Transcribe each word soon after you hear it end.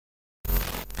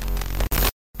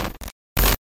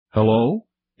Hello?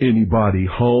 Anybody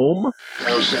home?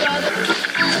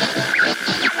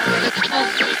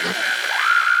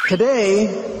 Today,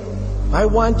 I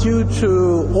want you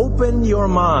to open your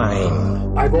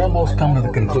mind. I've almost come to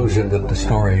the conclusion that the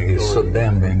story is so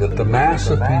damning that the mass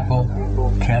of people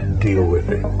can't deal with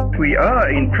it. We are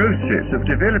in process of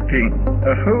developing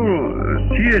a whole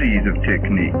series of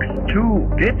techniques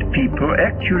to get people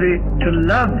actually to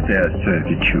love their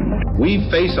servitude. We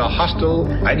face a hostile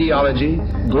ideology,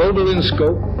 global in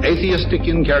scope, atheistic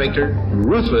in character,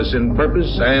 ruthless in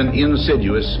purpose, and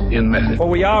insidious in method. For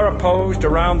we are opposed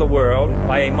around the world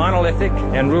by a monolithic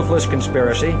and ruthless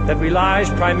conspiracy that relies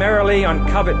primarily on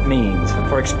covert means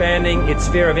for expanding its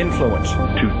sphere of influence.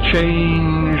 To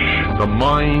change the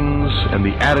minds and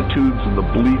the attitudes and the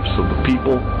beliefs of the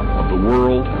people of the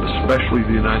world, especially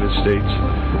the United States,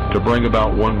 to bring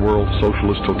about one world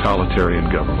socialist totalitarian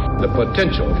government. The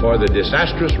potential for the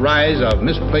disastrous rise of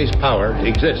misplaced power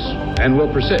exists and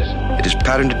will persist. It has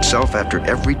patterned itself after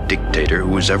every dictator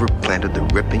who has ever planted the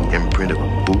ripping imprint of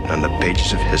a boot on the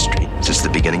pages of history since the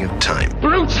beginning of time.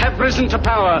 Brutes have risen to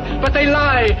power, but they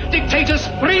lie. Dictators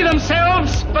free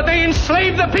themselves, but they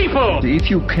enslave the people. If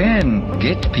you can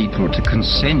get people to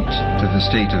consent to the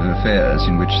state of affairs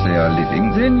in which they are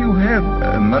living, then you have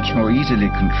a much more easily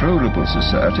controllable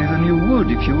society than you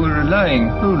would if you were relying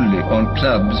wholly on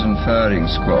clubs and firing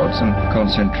squads and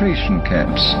concentration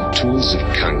camps. Tools of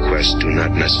conquest do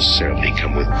not necessarily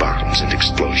come with bombs and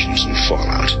explosions and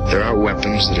fallout. There are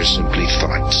weapons that are simply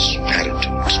thoughts,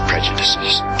 attitudes,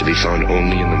 prejudices, to be found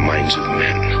only in the minds of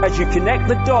men. As you connect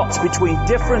the dots between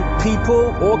different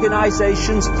people,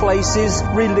 organizations, places,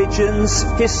 religions,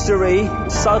 history,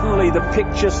 suddenly the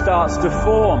picture starts to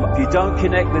form. If you don't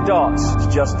connect the dots, it's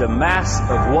just a mass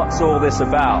of what's all this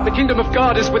about. The kingdom of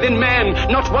God is within man,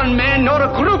 not one man nor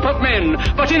a group of men,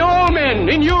 but in all men,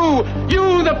 in you.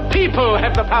 You, the people,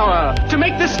 have the power to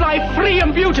make this life free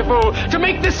and beautiful, to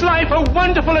make this life a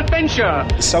wonderful adventure.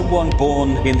 Someone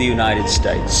born in the United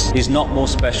States is not more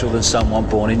special than someone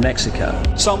born in Mexico.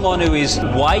 Someone who is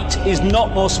white is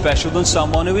not more special than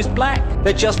someone who is black.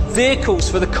 They're just vehicles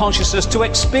for the consciousness to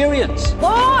experience.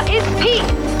 War is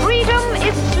peace. Freedom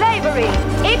is slavery.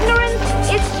 Ignorance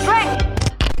is strength.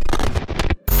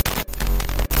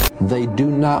 They do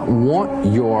not want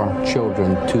your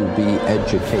children to be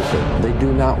educated. They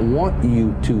do not want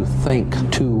you to think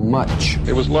too much.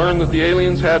 It was learned that the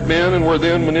aliens had been and were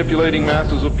then manipulating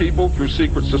masses of people through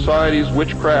secret societies,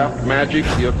 witchcraft, magic,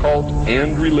 the occult,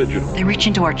 and religion. They reach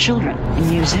into our children in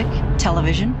music,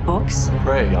 television, books.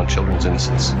 Prey on children's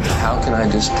innocence. How can I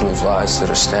disprove lies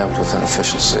that are stamped with an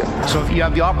official seal? So if you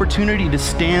have the opportunity to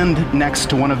stand next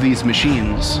to one of these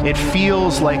machines, it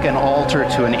feels like an altar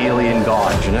to an alien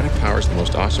god. Genetic power is the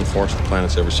most awesome force the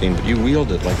planet's ever seen, but you wield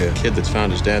it like a kid that's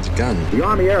found his dad's gun. The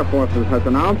Army Air Forces has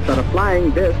announced that a flying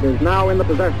disc is now in the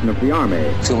possession of the Army.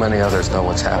 Too many others know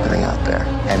what's happening out there,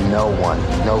 and no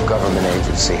government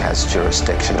agency has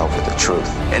jurisdiction over the truth.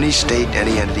 Any state,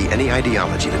 any entity, any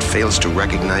ideology that fails to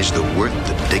recognize the worth,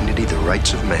 the dignity, the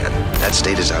rights of man, that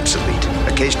state is obsolete.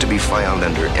 A case to be filed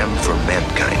under M for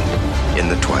Mankind in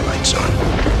the Twilight Zone.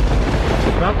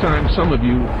 It's about time some of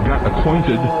you got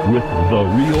acquainted with the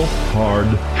real hard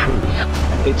truth.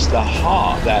 It's the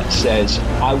heart that says,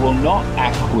 I will not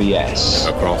acquiesce.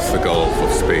 Across the gulf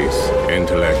of space,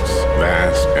 intellects,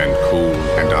 vast and cool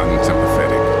and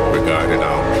unsympathetic, regarded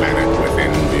our planet with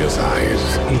envious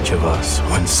eyes. Each of us,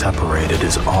 when separated,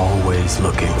 is always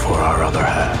looking for our other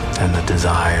half. And the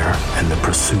desire and the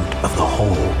pursuit of the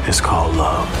whole is called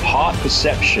love. Heart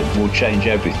perception will change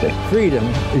everything. Freedom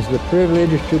is the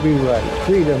privilege to be right.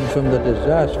 Freedom from the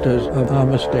disasters of our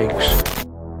mistakes.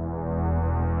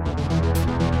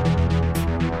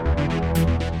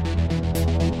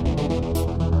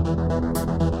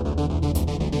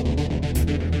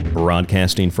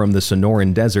 Broadcasting from the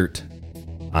Sonoran Desert,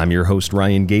 I'm your host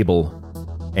Ryan Gable,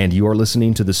 and you are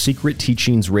listening to The Secret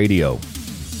Teachings Radio.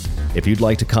 If you'd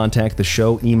like to contact the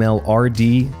show, email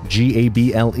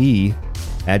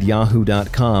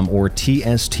rdgable@yahoo.com or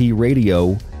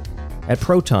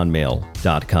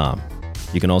tstradio@protonmail.com.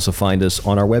 You can also find us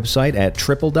on our website at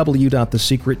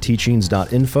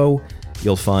www.thesecretteachings.info.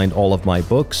 You'll find all of my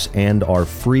books and our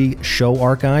free show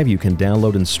archive. You can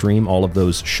download and stream all of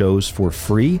those shows for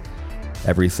free.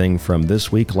 Everything from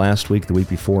this week, last week, the week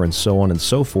before, and so on and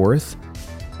so forth.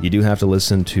 You do have to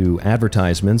listen to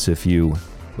advertisements if you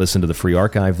listen to the free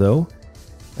archive, though.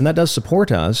 And that does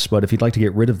support us, but if you'd like to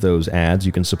get rid of those ads,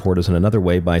 you can support us in another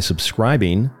way by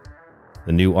subscribing.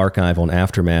 The new archive on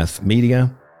Aftermath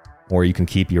Media, or you can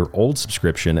keep your old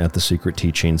subscription at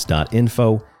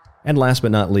thesecretteachings.info. And last but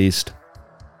not least,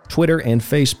 Twitter and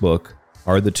Facebook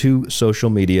are the two social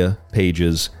media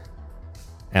pages,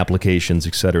 applications,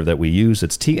 etc. that we use.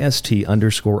 It's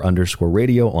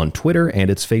TST__radio on Twitter, and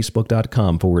it's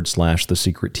Facebook.com/The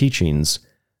Secret Teachings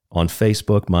on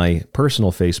Facebook. My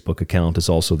personal Facebook account is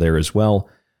also there as well.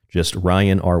 Just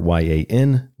Ryan,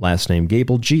 R-Y-A-N, last name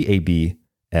Gable,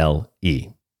 G-A-B-L-E.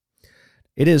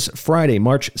 It is Friday,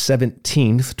 March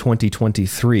 17th,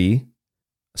 2023.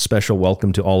 A special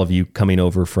welcome to all of you coming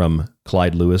over from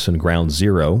Clyde Lewis and Ground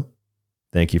Zero.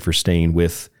 Thank you for staying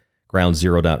with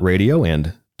groundzero.radio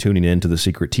and tuning in to The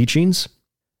Secret Teachings.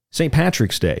 St.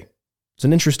 Patrick's Day. It's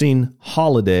an interesting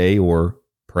holiday, or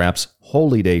perhaps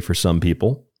holy day for some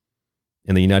people.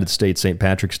 In the United States, St.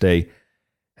 Patrick's Day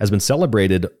has been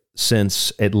celebrated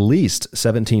since at least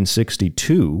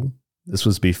 1762. This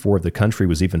was before the country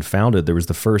was even founded. There was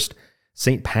the first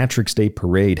St. Patrick's Day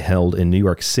parade held in New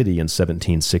York City in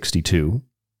 1762.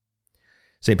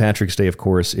 St. Patrick's Day, of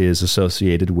course, is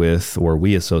associated with, or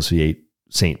we associate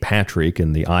St. Patrick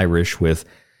and the Irish with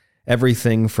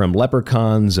everything from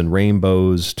leprechauns and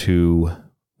rainbows to,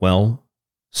 well,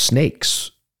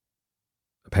 snakes.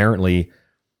 Apparently,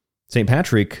 St.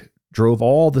 Patrick drove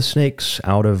all the snakes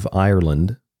out of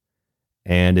Ireland.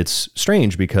 And it's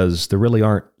strange because there really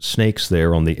aren't snakes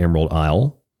there on the Emerald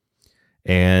Isle.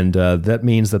 And that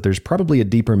means that there's probably a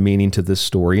deeper meaning to this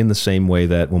story, in the same way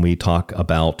that when we talk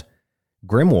about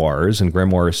grimoires, and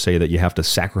grimoires say that you have to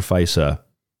sacrifice a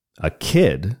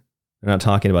kid, they're not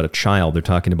talking about a child, they're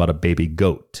talking about a baby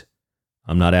goat.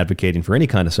 I'm not advocating for any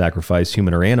kind of sacrifice,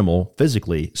 human or animal,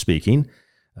 physically speaking.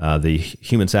 The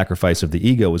human sacrifice of the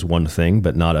ego is one thing,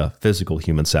 but not a physical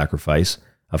human sacrifice,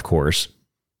 of course.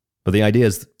 But the idea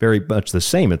is very much the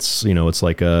same. It's, it's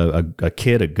like a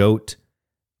kid, a goat,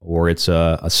 or it's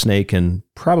a snake, and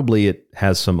probably it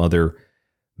has some other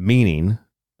meaning.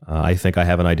 I think I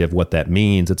have an idea of what that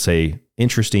means. It's a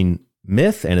interesting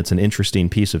myth, and it's an interesting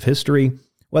piece of history.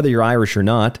 Whether you're Irish or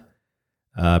not,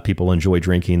 people enjoy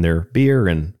drinking their beer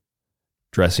and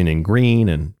dressing in green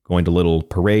and going to little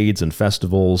parades and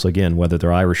festivals. Again, whether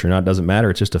they're Irish or not, doesn't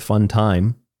matter. It's just a fun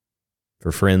time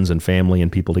for friends and family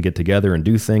and people to get together and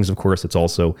do things. Of course, it's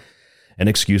also an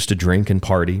excuse to drink and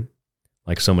party,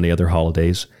 like so many other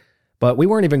holidays. But we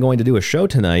weren't even going to do a show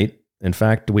tonight. In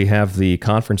fact, we have the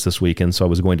conference this weekend, so I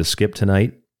was going to skip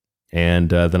tonight. And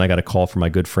then I got a call from my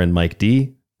good friend Mike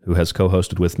D, who has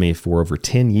co-hosted with me for over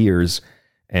 10 years.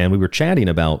 And we were chatting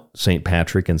about St.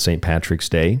 Patrick and St. Patrick's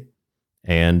Day.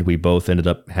 And we both ended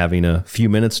up having a few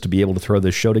minutes to be able to throw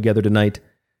this show together tonight.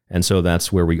 And so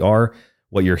that's where we are.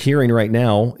 What you're hearing right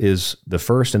now is the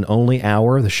first and only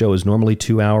hour. The show is normally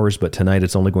 2 hours, but tonight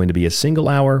it's only going to be a single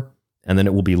hour, and then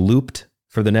it will be looped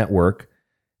for the network.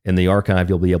 In the archive,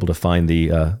 you'll be able to find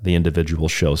the individual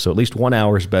show. So at least 1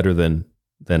 hour is better than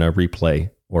a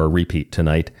replay or a repeat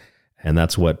tonight, and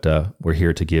that's what we're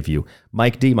here to give you.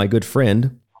 Mike D, my good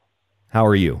friend, how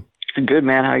are you? Good,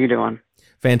 man. How are you doing?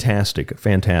 Fantastic,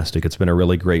 fantastic. It's been a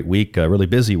really great week, a really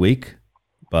busy week,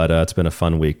 but it's been a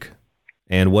fun week.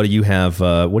 And what do you have?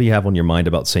 What do you have on your mind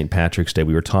about St. Patrick's Day?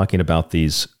 We were talking about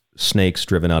these snakes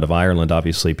driven out of Ireland.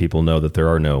 Obviously, people know that there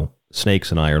are no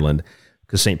snakes in Ireland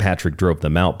because St. Patrick drove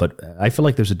them out. But I feel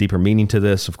like there's a deeper meaning to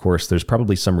this. Of course, there's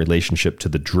probably some relationship to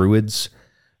the Druids,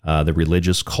 the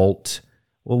religious cult.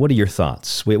 Well, what are your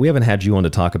thoughts? We haven't had you on to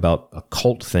talk about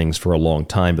occult things for a long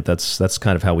time, but that's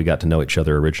kind of how we got to know each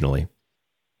other originally.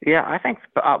 Yeah, I think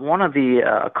one of the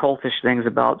occultish things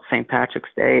about St. Patrick's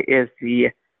Day is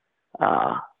the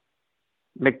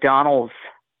McDonald's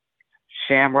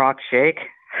Shamrock Shake.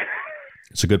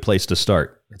 It's a good place to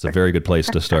start. It's a very good place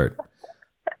to start.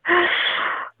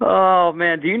 Oh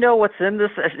man, do you know what's in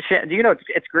this? Do you know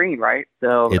it's green, right?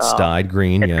 So it's dyed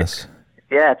green, yes.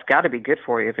 Yeah, it's got to be good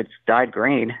for you if it's dyed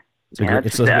green.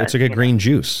 It's like a green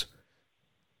juice.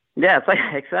 Yeah, it's like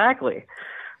exactly.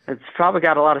 It's probably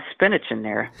got a lot of spinach in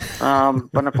there,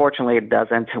 but unfortunately it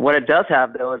doesn't. What it does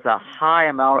have, though, is a high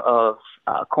amount of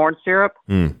corn syrup.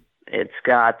 It's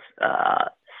got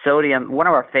sodium, one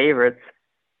of our favorites,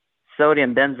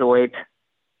 sodium benzoate,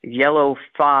 yellow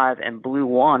 5 and blue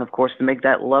 1, of course, to make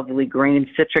that lovely green,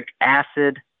 citric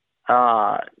acid,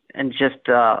 and just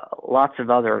lots of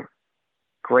other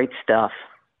great stuff.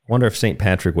 I wonder if St.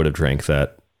 Patrick would have drank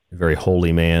that. A very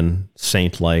holy man,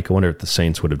 saint-like. I wonder if the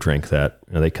saints would have drank that.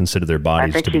 They consider their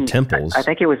bodies to be temples. I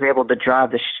think he was able to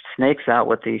drive the snakes out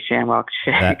with the Shamrock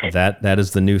Shake. That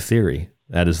is the new theory.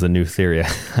 That is the new theory.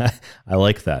 I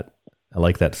like that. I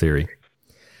like that theory.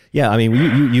 Yeah, I mean,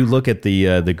 you look at the.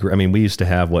 I mean, we used to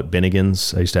have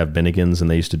Bennigan's. I used to have Bennigan's,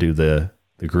 and they used to do the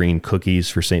green cookies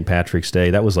for St. Patrick's Day.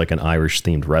 That was like an Irish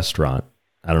themed restaurant.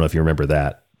 I don't know if you remember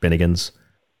that, Bennigan's.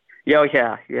 Oh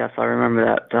yeah, yes, I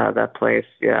remember that place.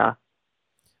 Yeah,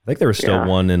 I think there was still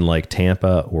one in like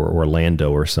Tampa or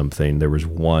Orlando or something. There was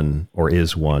one, or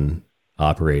is one,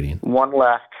 operating. One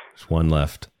left. There's one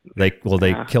left. They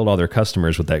killed all their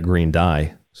customers with that green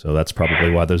dye, so that's probably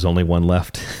why there's only one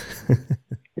left.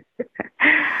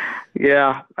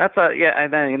 Yeah,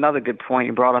 and then another good point,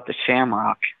 you brought up the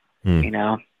shamrock, you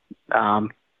know.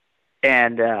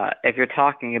 And if you're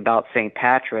talking about St.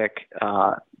 Patrick,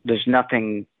 there's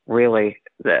nothing really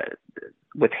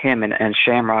with him and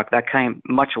shamrock. That came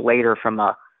much later from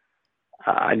a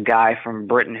guy from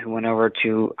Britain who went over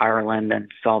to Ireland and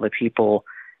saw the people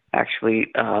actually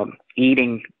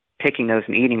picking those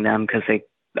and eating them, because the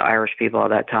Irish people at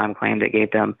that time claimed it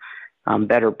gave them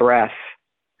better breath.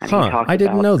 And I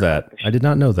didn't know that. I did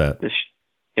not know that.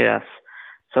 Yes.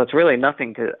 So it's really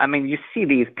nothing you see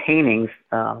these paintings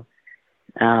a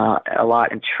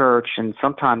lot in church, and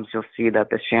sometimes you'll see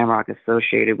that the shamrock is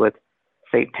associated with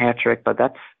St. Patrick, but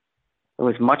it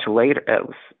was much later.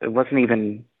 It's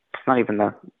not even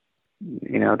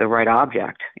the right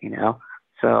object, you know.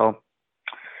 So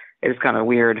it's kind of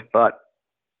weird, but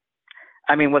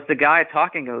was the guy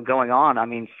going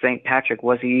on? St. Patrick,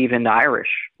 was he even Irish?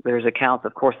 There's accounts,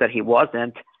 of course, that he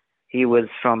wasn't. He was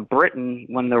from Britain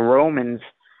when the Romans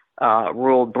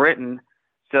ruled Britain.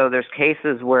 So there's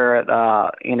cases where,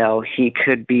 he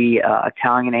could be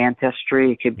Italian ancestry,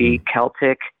 he could be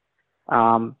Celtic,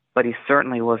 but he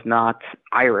certainly was not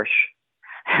Irish,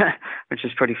 which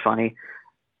is pretty funny.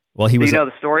 Well, Do you know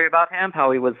the story about him?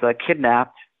 How he was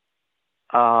kidnapped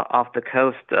off the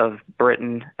coast of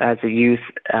Britain as a youth,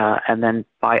 and then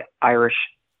by Irish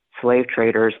slave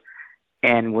traders,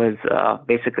 and was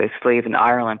basically a slave in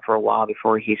Ireland for a while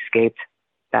before he escaped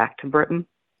back to Britain.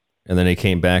 And then he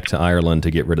came back to Ireland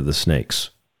to get rid of the snakes.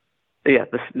 Yeah,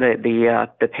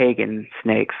 the pagan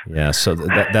snakes. Yeah, so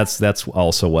that's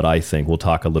also what I think. We'll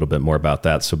talk a little bit more about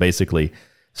that. So basically,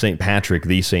 St. Patrick,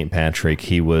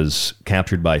 he was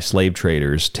captured by slave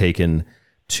traders, taken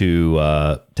to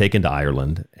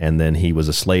Ireland, and then he was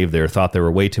a slave there, thought there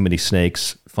were way too many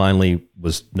snakes, finally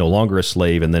was no longer a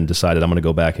slave, and then decided, I'm going to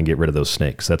go back and get rid of those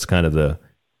snakes. That's kind of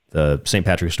the St.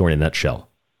 Patrick story in a nutshell.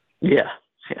 Yeah.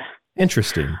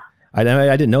 Interesting. I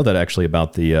didn't know that actually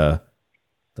about the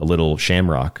little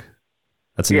shamrock.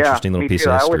 That's an interesting little piece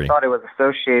of history. I always thought it was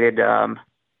associated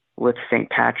with St.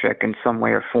 Patrick in some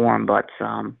way or form, but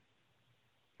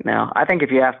no. I think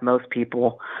if you ask most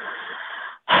people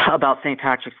about St.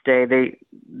 Patrick's Day,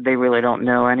 they really don't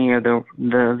know any of the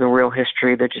real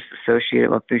history. They're just associated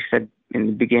with what they said in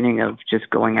the beginning of just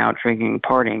going out, drinking,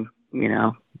 partying, you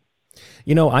know.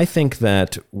 You know, I think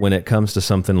that when it comes to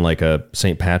something like a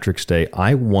St. Patrick's Day,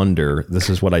 I wonder, this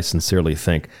is what I sincerely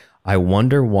think, I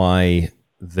wonder why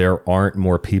there aren't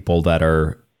more people that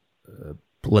are,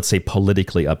 let's say,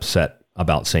 politically upset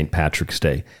about St. Patrick's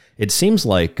Day. It seems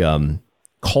like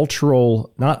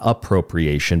cultural, not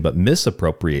appropriation, but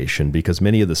misappropriation, because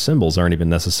many of the symbols aren't even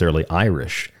necessarily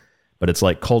Irish. But it's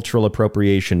like cultural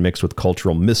appropriation mixed with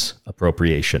cultural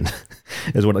misappropriation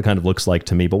is what it kind of looks like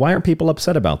to me. But why aren't people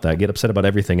upset about that? Get upset about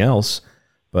everything else,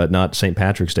 but not St.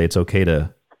 Patrick's Day. It's okay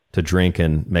to drink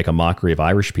and make a mockery of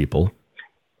Irish people.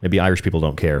 Maybe Irish people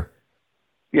don't care.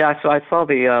 Yeah, so I saw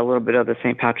the little bit of the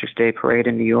St. Patrick's Day parade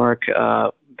in New York.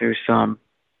 There's some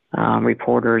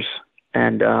reporters,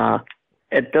 and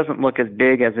it doesn't look as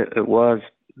big as it was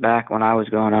back when I was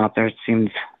growing up. There seems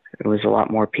it was a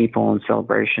lot more people in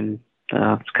celebration.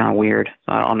 It's kind of weird.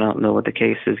 I don't know what the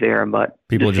case is there, but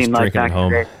people are just drinking at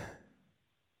home.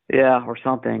 Yeah, or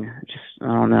something. Just, I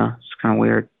don't know. It's kind of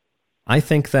weird. I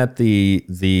think that the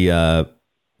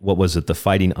what was it? The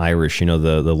Fighting Irish, you know,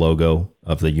 the logo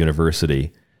of the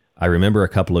university. I remember a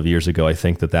couple of years ago, I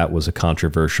think that was a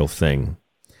controversial thing.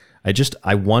 I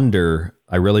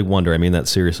really wonder, I mean that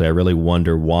seriously, I really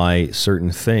wonder why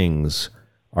certain things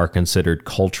are considered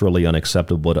culturally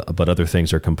unacceptable, but other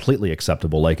things are completely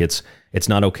acceptable. Like it's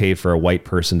not okay for a white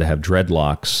person to have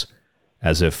dreadlocks,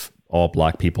 as if all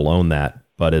black people own that,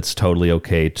 but it's totally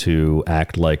okay to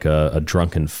act like a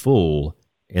drunken fool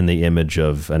in the image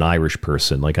of an Irish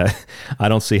person. Like I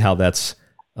don't see how that's,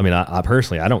 I mean, I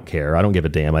personally, I don't care. I don't give a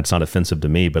damn. It's not offensive to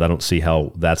me, but I don't see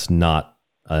how that's not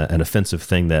an offensive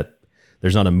thing, that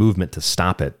there's not a movement to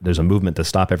stop it. There's a movement to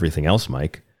stop everything else,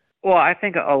 Mike. Well, I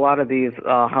think a lot of these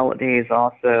holidays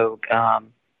also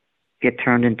get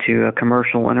turned into a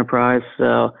commercial enterprise.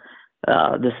 So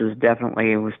this is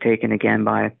definitely was taken again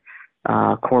by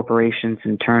corporations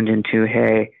and turned into,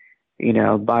 hey, you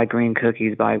know, buy green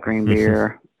cookies, buy green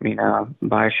beer, you know,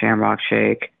 buy a shamrock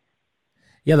shake.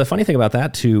 Yeah, the funny thing about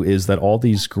that too is that all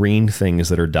these green things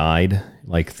that are dyed,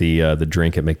 like the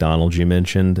drink at McDonald's you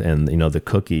mentioned, and you know the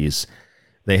cookies,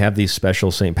 they have these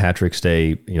special St. Patrick's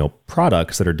Day,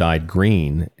 products that are dyed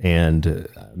green, and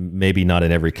maybe not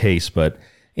in every case, but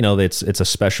it's a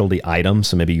specialty item,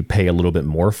 so maybe you pay a little bit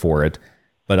more for it.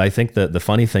 But I think that the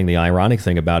funny thing, the ironic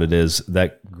thing about it is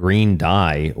that green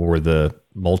dye, or the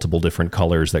multiple different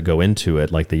colors that go into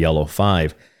it, like the yellow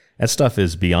 5, that stuff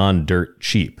is beyond dirt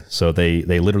cheap. So they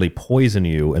literally poison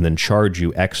you and then charge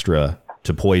you extra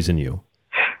to poison you.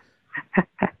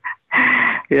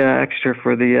 Yeah, extra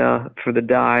for the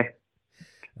dye.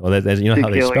 Well, how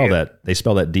they spell that? They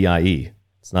spell that DIE.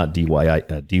 It's not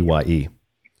DYE.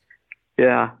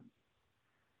 Yeah.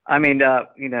 I mean,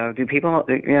 do people,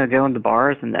 go into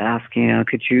bars and ask,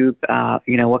 could you,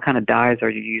 what kind of dyes are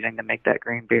you using to make that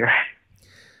green beer?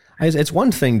 It's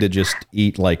one thing to just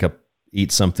eat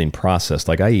something processed.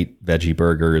 Like I eat veggie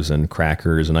burgers and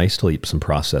crackers, and I still eat some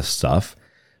processed stuff.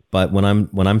 But when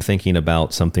I'm thinking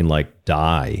about something like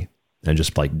dye and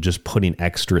just putting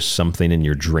extra something in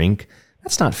your drink,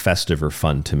 that's not festive or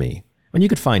fun to me. When you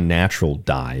could find natural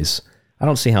dyes, I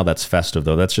don't see how that's festive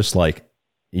though. That's just like,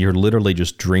 you're literally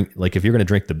just if you're going to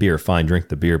drink the beer, fine, drink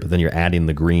the beer, but then you're adding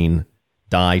the green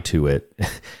dye to it.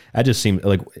 That just seemed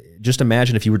like, just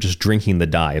imagine if you were just drinking the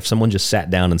dye. If someone just sat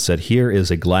down and said, here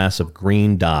is a glass of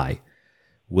green dye,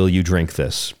 will you drink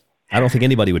this? I don't think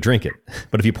anybody would drink it.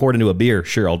 But if you pour it into a beer,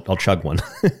 sure, I'll chug one.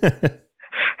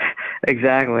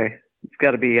 Exactly. It's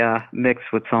got to be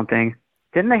mixed with something.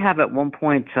 Didn't they have at one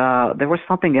point, there was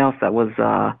something else that was,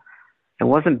 it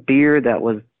wasn't beer that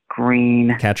was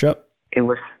green. Ketchup? It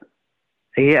was,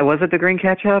 was it the green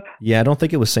ketchup? Yeah, I don't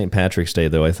think it was St. Patrick's Day,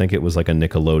 though. I think it was like a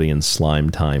Nickelodeon slime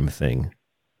time thing.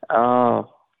 Oh,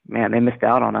 man, they missed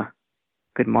out on a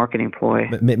good marketing ploy.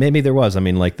 Maybe there was. I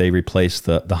mean, like they replaced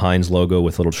the Heinz logo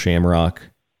with little shamrock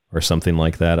or something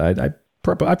like that. I've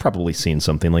probably seen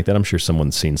something like that. I'm sure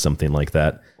someone's seen something like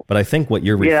that. But I think what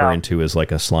you're referring to is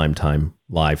like a slime time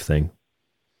live thing.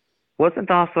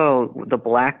 Wasn't also the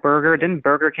black burger? Didn't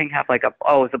Burger King have it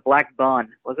was a black bun?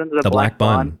 Wasn't it the black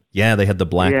bun? Yeah, they had the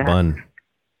black bun.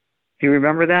 Do you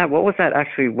remember that? What was that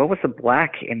actually? What was the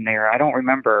black in there? I don't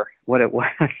remember what it was.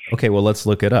 Okay, well, let's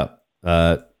look it up.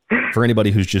 For anybody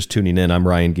who's just tuning in, I'm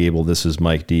Ryan Gable. This is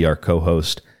Mike D, our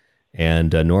co-host.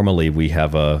 And normally we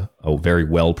have a very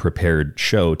well-prepared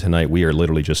show. Tonight we are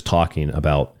literally just talking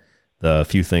about the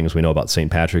few things we know about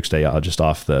St. Patrick's Day just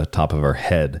off the top of our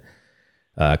head.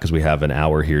 Because we have an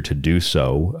hour here to do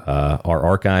so. Our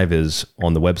archive is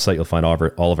on the website. You'll find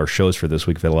all of our shows for this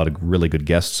week. We've had a lot of really good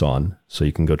guests on, so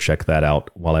you can go check that out.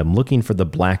 While I'm looking for the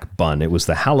black bun, it was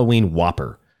the Halloween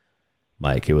Whopper,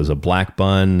 Mike. It was a black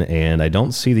bun, and I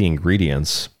don't see the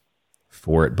ingredients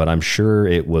for it, but I'm sure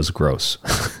it was gross.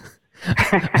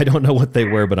 I don't know what they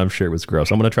were, but I'm sure it was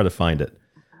gross. I'm going to try to find it.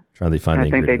 I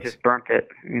think they just burnt it,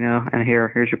 and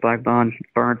here's your black bun,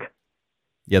 burnt.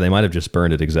 Yeah, they might have just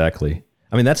burned it, exactly.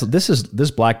 I mean,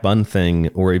 this black bun thing,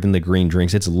 or even the green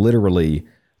drinks. It's literally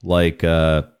like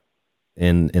in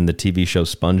the TV show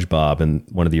SpongeBob, in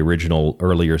one of the original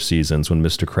earlier seasons, when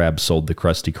Mr. Krabs sold the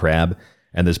Krusty Krab,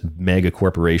 and this mega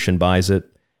corporation buys it,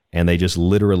 and they just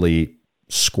literally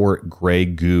squirt gray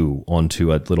goo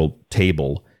onto a little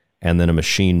table, and then a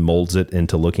machine molds it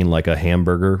into looking like a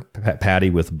hamburger patty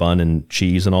with bun and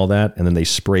cheese and all that, and then they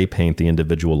spray paint the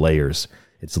individual layers.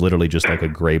 It's literally just like a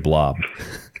gray blob.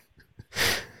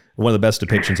 One of the best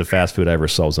depictions of fast food I ever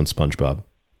saw was on SpongeBob.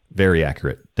 Very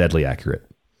accurate, deadly accurate.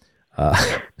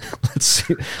 Let's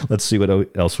see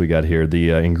what else we got here.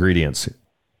 The ingredients.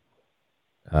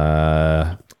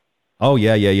 Yeah.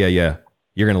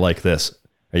 You're gonna like this.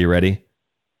 Are you ready?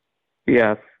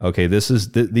 Yes. Okay.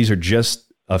 These are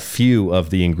just a few of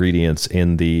the ingredients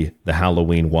in the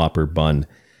Halloween Whopper bun.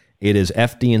 It is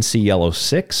FD&C Yellow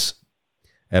 6,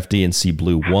 FD&C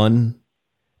Blue 1.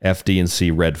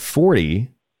 FD&C Red 40,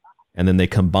 and then they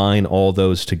combine all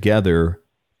those together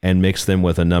and mix them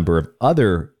with a number of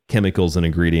other chemicals and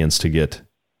ingredients to get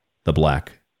the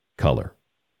black color.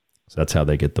 So that's how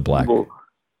they get the black. Oh,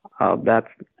 that's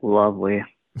lovely.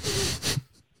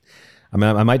 I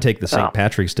mean, I might take the St.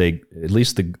 Patrick's Day, at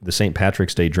least the St.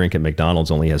 Patrick's Day drink at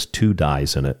McDonald's only has 2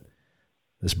 dyes in it.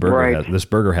 This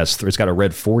burger has it's got a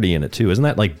Red 40 in it too. Isn't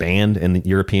that like banned in the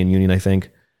European Union, I think?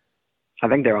 I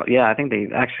think they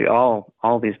actually all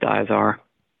these dyes are.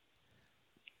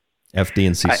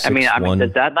 FD&C 6-1. I mean,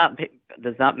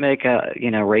 does that make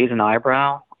raise an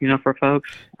eyebrow, for folks?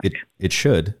 It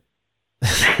should.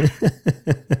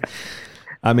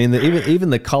 I mean,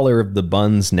 even the color of the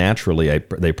buns naturally,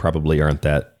 they probably aren't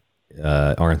that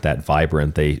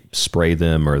vibrant. They spray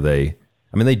them, or they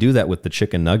do that with the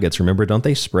chicken nuggets. Remember, don't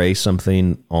they spray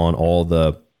something on all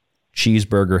the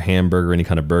cheeseburger, hamburger, any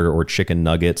kind of burger or chicken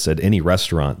nuggets at any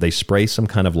restaurant? They spray some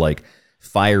kind of like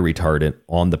fire retardant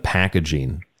on the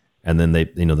packaging, and then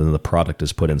then the product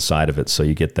is put inside of it, so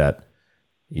you get that,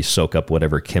 you soak up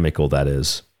whatever chemical that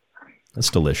is. That's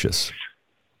delicious.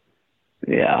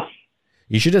 Yeah.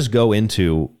 You should just go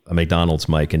into a McDonald's,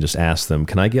 Mike, and just ask them,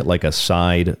 can I get like a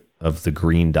side of the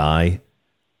green dye?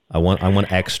 I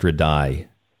want extra dye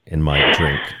in my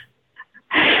drink.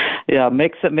 Yeah,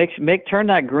 turn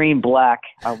that green black.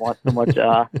 I want so much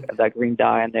that green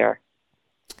dye in there.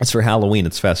 It's for Halloween.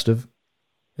 It's festive.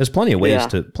 There's plenty of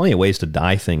ways to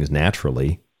dye things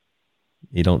naturally.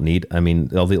 You don't need. I mean,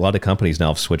 a lot of companies now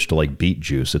have switched to like beet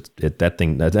juice.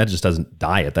 That just doesn't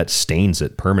dye it. That stains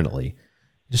it permanently.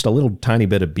 Just a little tiny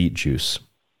bit of beet juice.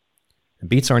 And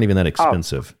beets aren't even that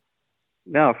expensive.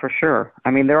 No, for sure.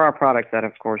 I mean, there are products that,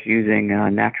 of course, using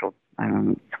natural. I don't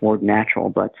know the word natural,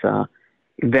 but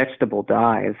vegetable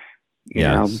dyes.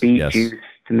 Beet juice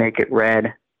to make it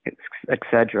red,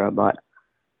 etc. But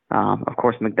of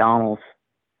course, McDonald's.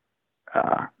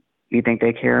 You think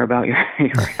they care about your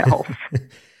health?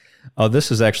 Oh, this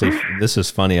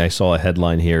is funny. I saw a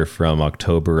headline here from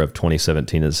October of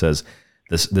 2017. It says,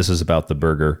 this is about the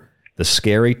burger. The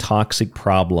scary toxic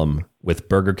problem with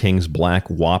Burger King's Black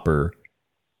Whopper,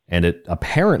 and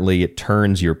it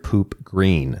turns your poop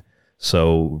green.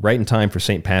 So right in time for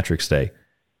St. Patrick's Day,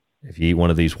 if you eat one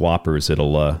of these Whoppers,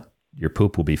 your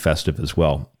poop will be festive as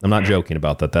well. I'm not joking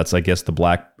about that. That's, I guess,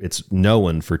 it's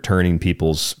known for turning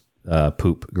people's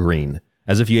poop green,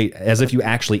 as if you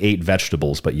actually ate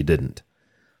vegetables, but you didn't.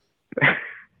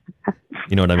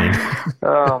 You know what I mean?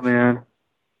 Oh man,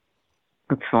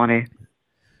 that's funny.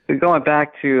 Going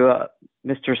back to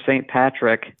Mr. St.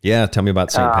 Patrick. Yeah, tell me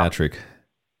about St. Patrick.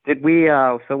 Did we?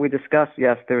 So we discussed.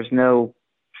 Yes, there's no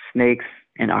snakes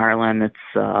in Ireland.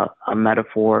 It's a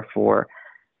metaphor for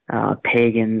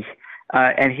pagans,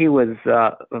 and he was,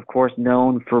 of course,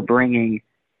 known for bringing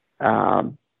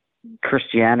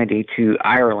Christianity to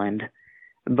Ireland.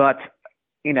 But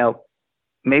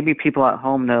maybe people at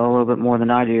home know a little bit more than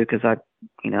I do, because I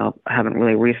haven't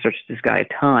really researched this guy a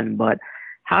ton. But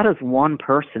how does one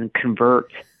person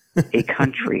convert a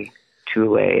country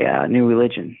to a new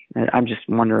religion? I'm just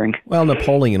wondering. Well,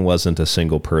 Napoleon wasn't a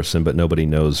single person, but nobody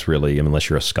knows really, unless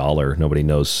you're a scholar, nobody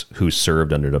knows who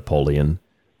served under Napoleon,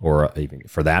 or even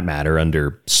for that matter,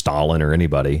 under Stalin or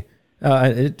anybody.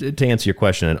 To answer your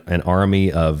question, an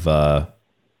army of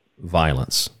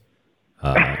violence.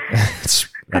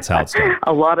 That's how it's done.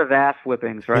 A lot of ass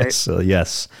whippings, right?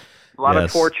 Yes. A lot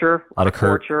of torture. A lot of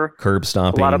curb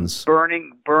stompings. A lot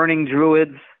of burning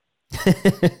druids.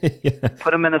 Yeah.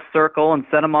 Put them in a circle and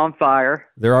set them on fire.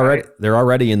 They're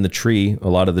already in the tree. A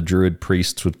lot of the Druid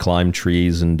priests would climb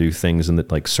trees and do things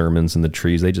like sermons in the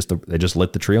trees. They just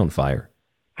lit the tree on fire.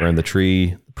 Burn the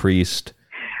tree, the priest.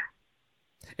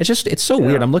 It's so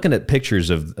weird. I'm looking at pictures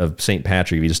of St.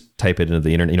 Patrick. If you just type it into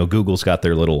the internet, Google's got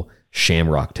their little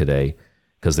shamrock today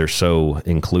because they're so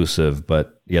inclusive,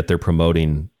 but yet they're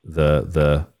promoting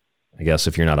the I guess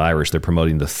if you're not Irish, they're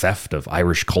promoting the theft of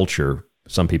Irish culture,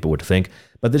 some people would think.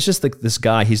 But there's just this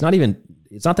guy, it's not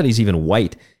that he's even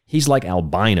white. He's like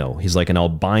albino. He's like an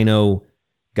albino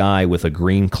guy with a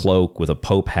green cloak, with a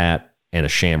Pope hat and a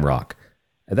shamrock.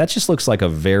 And that just looks like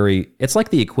it's like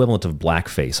the equivalent of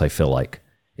blackface, I feel like.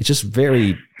 It's just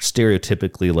very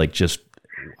stereotypically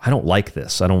I don't like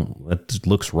this. It just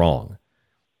looks wrong.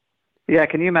 Yeah,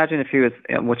 can you imagine if he was,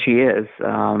 which he is,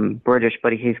 British,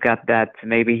 but he's got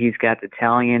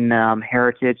Italian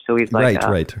heritage, so he's like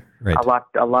right.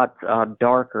 a lot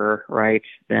darker, right,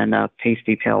 than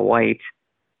pasty pale white.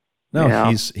 No,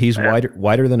 he's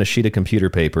whiter than a sheet of computer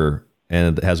paper,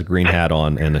 and has a green hat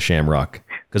on and a shamrock.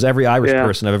 Because every Irish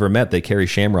person I've ever met, they carry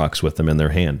shamrocks with them in their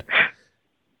hand.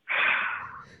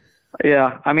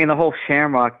 Yeah, I mean, the whole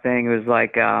shamrock thing was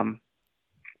like,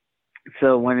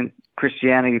 so when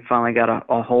Christianity finally got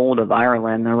a hold of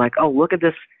Ireland, they're like, oh, look at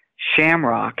this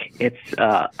shamrock. It's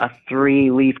a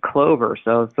 3-leaf clover.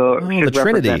 So it should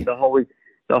represent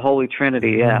the Holy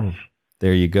Trinity, yes. Oh,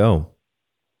 there you go.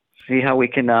 See how we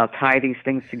can tie these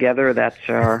things together that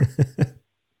are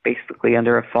basically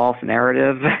under a false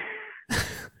narrative.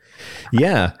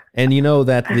 Yeah, and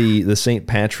that the St.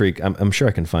 Patrick, I'm sure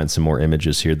I can find some more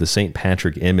images here. The St.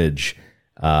 Patrick image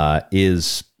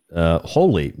is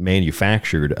wholly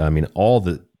manufactured. I mean, all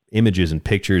the images and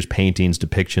pictures, paintings,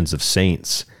 depictions of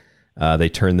saints, they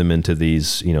turn them into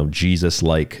these,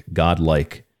 Jesus-like,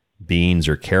 God-like beings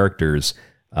or characters,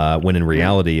 when in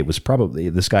reality it was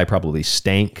this guy probably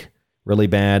stank really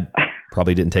bad,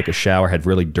 probably didn't take a shower, had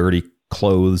really dirty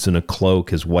clothes and a cloak.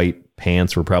 His white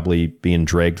pants were probably being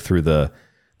dragged through the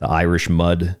Irish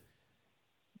mud,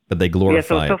 but they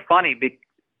glorify. Yeah, so it's so funny.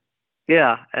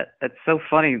 Yeah, it's so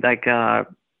funny. Like,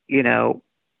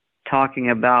 talking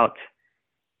about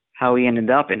how he ended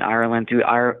up in Ireland through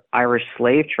Irish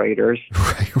slave traders.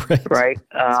 Right.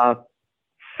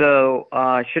 So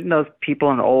shouldn't those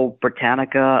people in old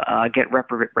Britannica get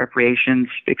reparations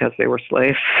because they were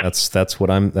slaves? That's what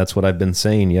I've been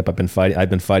saying. Yep, I've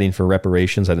been fighting for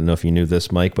reparations. I don't know if you knew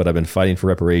this, Mike, but I've been fighting for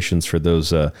reparations for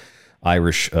those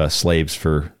Irish slaves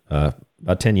for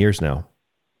about 10 years now,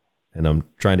 and I'm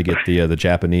trying to get the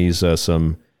Japanese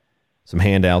some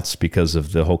handouts because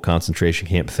of the whole concentration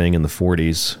camp thing in the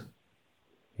 40s.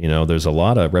 There's a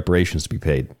lot of reparations to be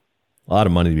paid. A lot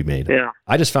of money to be made. Yeah.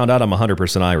 I just found out I'm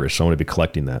 100% Irish, so I'm going to be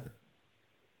collecting that.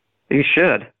 You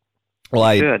should. Well,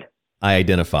 I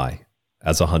identify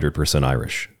as 100%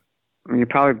 Irish. You're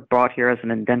probably brought here as an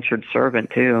indentured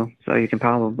servant, too, so you can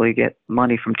probably get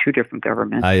money from 2 different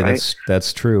governments, right?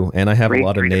 That's true. And I have a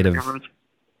lot of native...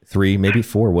 3, maybe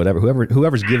 4, whatever.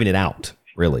 Whoever's giving it out,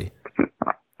 really.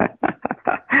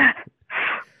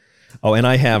 Oh, and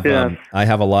I have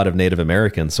a lot of Native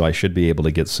Americans, so I should be able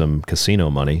to get some casino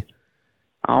money.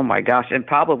 Oh my gosh! And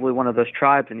probably one of those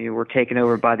tribes, and you were taken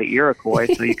over by the Iroquois,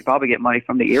 so you could probably get money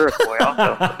from the Iroquois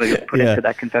also, so you put into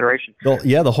that confederation.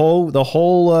 The whole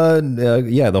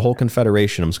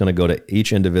confederation. I'm just going to go to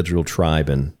each individual tribe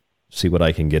and see what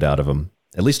I can get out of them.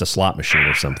 At least a slot machine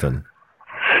or something.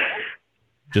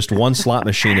 Just one slot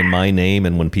machine in my name,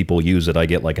 and when people use it, I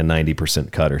get like a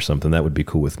 90% cut or something. That would be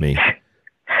cool with me.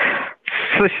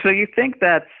 So you think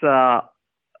that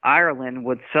Ireland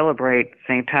would celebrate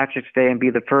St. Patrick's Day and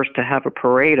be the first to have a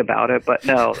parade about it, but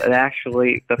no,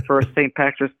 actually the first St.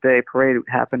 Patrick's Day parade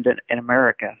happened in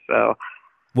America. So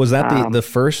was that the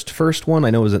first one? I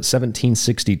know it was at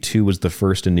 1762 was the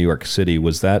first in New York City.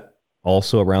 Was that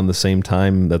also around the same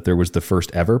time that there was the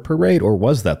first ever parade, or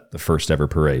was that the first ever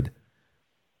parade?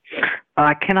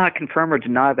 I cannot confirm or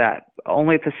deny that,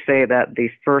 only to say that the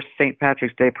first St.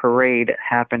 Patrick's Day parade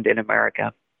happened in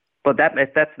America. But that's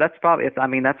probably,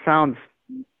 that sounds,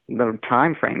 the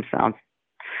time frame sounds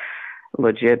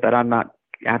legit, but I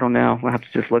don't know. We'll have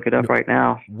to just look it up right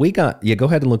now. Go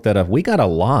ahead and look that up. We got a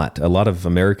lot of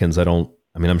Americans.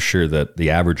 I'm sure that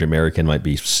the average American might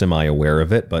be semi-aware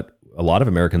of it, but a lot of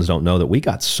Americans don't know that we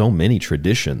got so many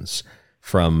traditions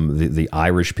from the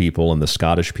Irish people and the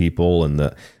Scottish people and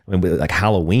like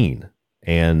Halloween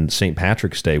and St.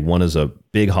 Patrick's Day. One is a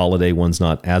big holiday. One's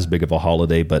not as big of a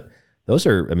holiday, but those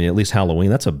are, at least Halloween,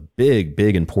 that's a big,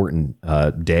 important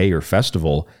day or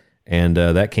festival. And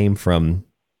that came from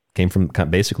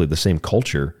basically the same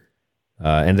culture.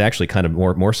 And it actually kind of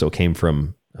more so came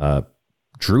from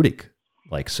Druidic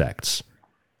like sects.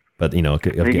 But,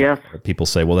 people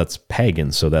say, well, that's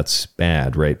pagan, so that's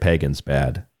bad, right? Pagan's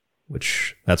bad.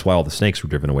 Which that's why all the snakes were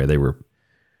driven away. They were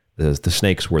the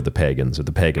snakes were the pagans, or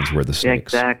the pagans were the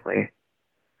snakes. Exactly.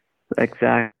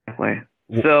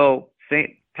 So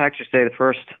St. Patrick's Day, the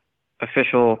first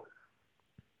official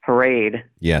parade,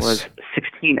 was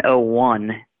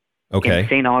 1601 in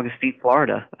St. Augustine,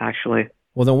 Florida. Actually.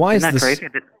 Well, then why Isn't that crazy? I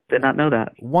did not know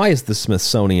that. Why is the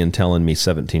Smithsonian telling me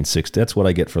 1760? That's what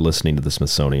I get for listening to the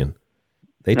Smithsonian.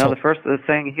 The first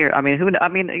thing here. I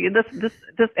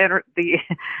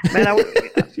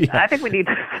think we need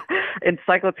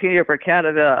Encyclopedia for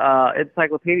Canada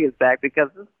encyclopedias back, because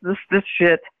this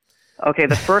shit. Okay,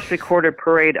 the first recorded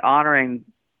parade honoring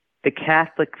the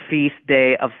Catholic feast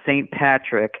day of St.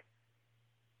 Patrick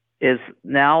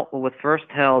was first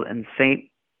held in St.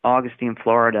 Augustine,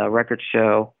 Florida. Records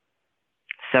show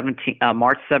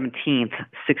March 17th,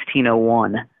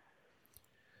 1601.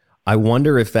 I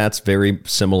wonder if that's very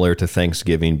similar to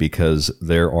Thanksgiving, because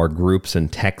there are groups in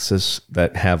Texas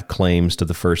that have claims to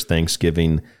the first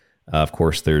Thanksgiving. Of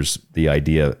course, there's the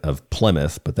idea of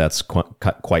Plymouth, but that's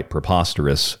quite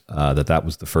preposterous that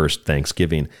was the first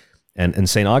Thanksgiving. And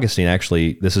St. Augustine,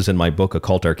 actually, this is in my book,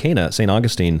 Occult Arcana, St.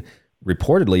 Augustine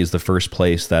reportedly is the first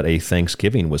place that a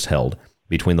Thanksgiving was held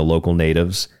between the local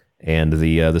natives and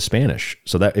the Spanish.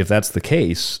 So that if that's the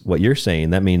case, what you're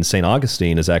saying, that means St.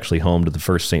 Augustine is actually home to the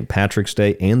first St. Patrick's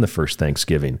Day and the first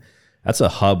Thanksgiving. That's a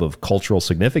hub of cultural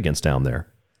significance down there.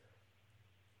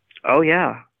 Oh,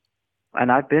 yeah.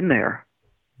 And I've been there.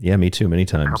 Yeah, me too, many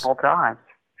times. A couple times.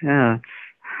 Yeah.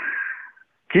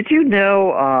 Did you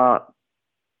know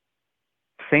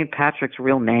St. Patrick's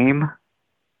real name?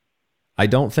 I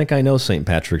don't think I know St.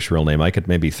 Patrick's real name. I could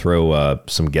maybe throw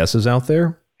some guesses out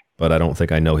there, but I don't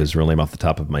think I know his real name off the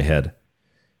top of my head.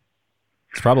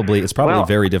 It's probably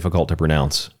very difficult to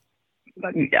pronounce.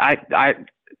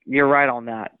 You're right on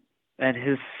that. And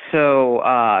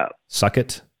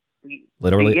Succat,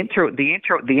 literally. The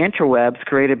interwebs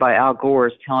created by Al Gore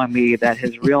is telling me that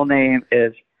his real name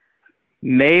is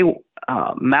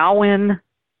Maewyn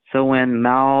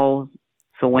Maewyn,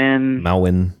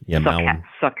 yeah, Maewyn.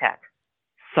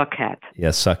 Succat.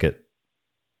 Yeah, suck it.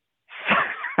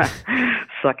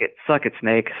 Suck it,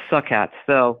 snake. Succat.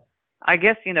 So I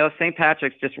guess, St.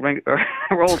 Patrick's just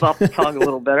rolls off the tongue a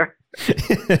little better.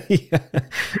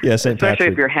 yeah, St. Patrick. Especially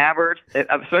if you're hammered,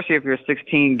 especially if you're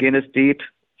 16 Guinness deep.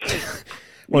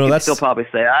 Well, that's still probably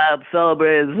say, I'm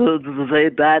celebrating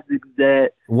St. Patrick's Day.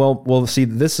 Well, see,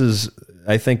 this is,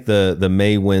 I think the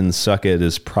Maewyn Succat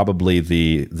is probably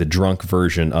the drunk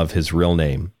version of his real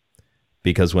name,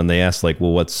 because when they ask, like,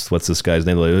 well, what's this guy's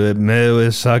name? Like, Maewyn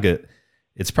Succat.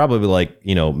 It's probably like,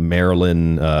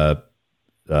 Marilyn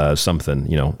something.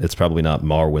 It's probably not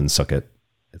Maewyn Succat.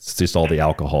 It's just all the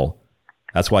alcohol.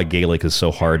 That's why Gaelic is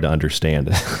so hard to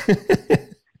understand.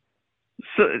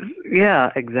 So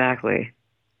yeah, exactly.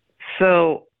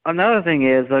 So another thing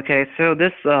is, okay, so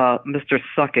this Mr.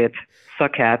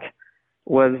 Succat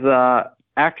was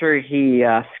after he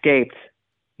escaped,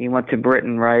 he went to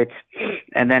Britain, right?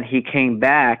 And then he came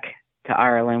back to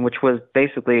Ireland, which was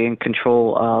basically in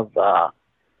control of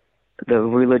the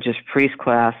religious priest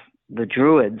class, the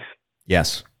Druids.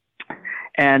 Yes.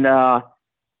 And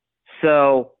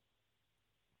so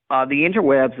the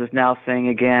interwebs is now saying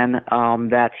again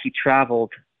that he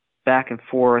traveled back and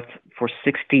forth for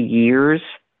 60 years.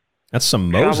 That's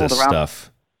some Moses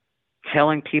stuff.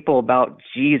 Telling people about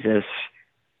Jesus.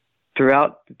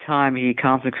 Throughout the time, he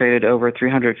consecrated over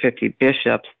 350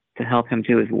 bishops to help him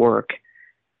do his work.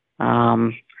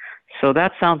 So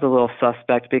that sounds a little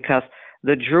suspect, because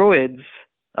the Druids,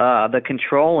 the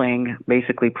controlling,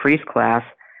 basically, priest class,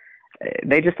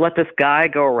 they just let this guy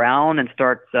go around and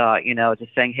start,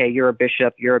 just saying, hey, you're a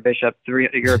bishop, you're a bishop,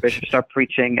 start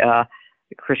preaching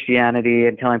Christianity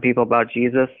and telling people about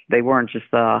Jesus. They weren't just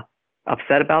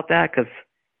upset about that, because,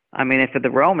 I mean, if the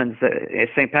Romans,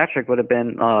 St. Patrick would have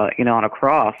been, on a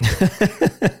cross.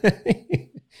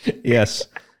 Yes.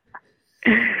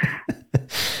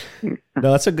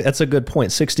 No, that's a good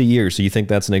point. 60 years. So you think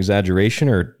that's an exaggeration,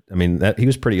 or I mean, that he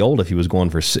was pretty old if he was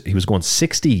going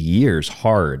 60 years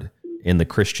hard in the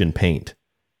Christian paint.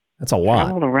 That's a lot.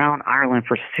 Traveled around Ireland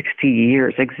for 60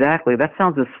 years. Exactly. That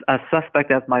sounds as suspect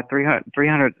as my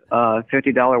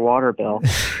 $350 water bill.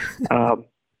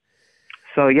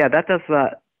 So yeah, that does.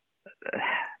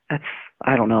 That's,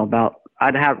 I don't know about.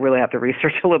 I'd really have to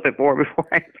research a little bit more before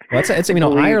I. Well, it's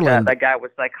Ireland. That guy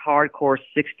was like hardcore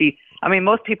 60. I mean,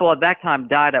 most people at that time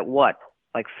died at what,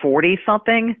 like 40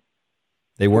 something.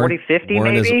 They weren't 40, 50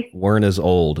 maybe. Weren't as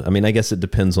old. I mean, I guess it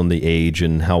depends on the age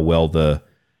and how well the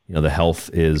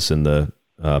health is, and the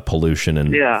pollution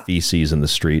and feces in the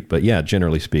street. But yeah,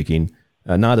 generally speaking,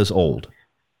 not as old.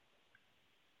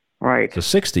 Right. So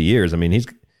 60 years. I mean,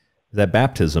 that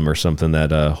baptism or something,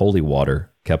 that holy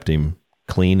water kept him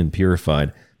clean and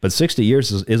purified. But 60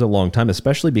 years is a long time,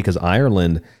 especially because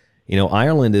Ireland,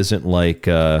 Ireland isn't like,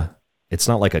 it's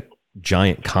not like a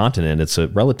giant continent. It's a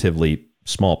relatively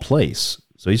small place.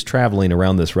 So he's traveling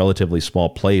around this relatively small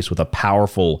place with a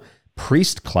powerful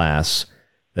priest class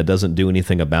that doesn't do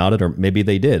anything about it, or maybe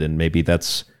they did, and maybe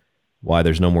that's why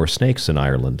there's no more snakes in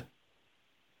Ireland,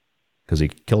 because he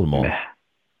killed them all.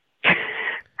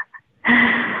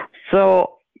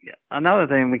 So another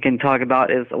thing we can talk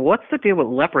about is, what's the deal with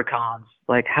leprechauns?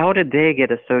 Like, how did they get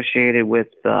associated with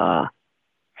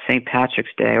St.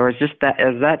 Patrick's Day, or is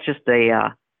that just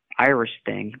a Irish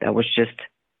thing that was just,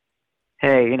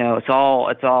 hey, it's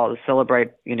all to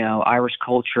celebrate, Irish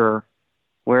culture.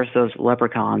 Where's those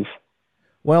leprechauns?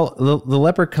 Well, the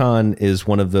leprechaun is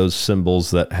one of those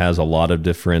symbols that has a lot of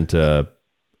different, I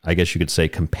guess you could say,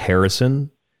 comparisons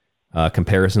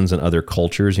in other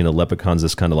cultures. Leprechaun's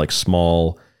this kind of like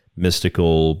small,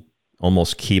 mystical,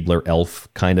 almost Keebler elf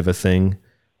kind of a thing.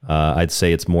 I'd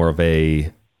say it's more of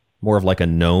like a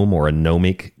gnome or a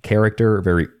gnomic character, a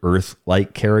very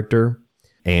earth-like character.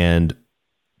 And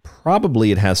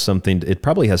probably it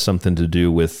probably has something to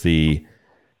do with the,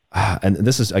 and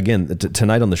this is, again,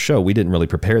 tonight on the show, we didn't really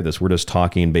prepare this. We're just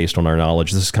talking based on our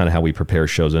knowledge. This is kind of how we prepare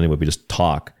shows anyway. We just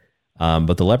talk.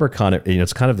 But the leprechaun,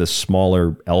 it's kind of this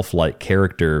smaller elf-like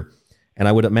character. And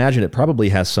I would imagine it probably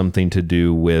has something to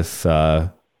do with,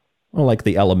 like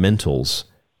the elementals.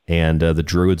 And the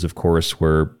Druids, of course,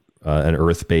 were an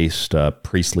earth-based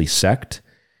priestly sect.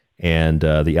 And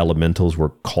the elementals were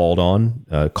called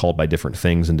by different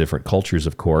things in different cultures,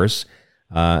 of course.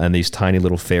 And these tiny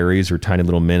little fairies, or tiny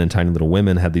little men and tiny little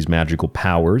women, had these magical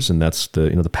powers, and that's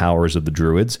the powers of the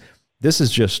Druids. This is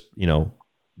just to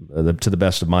the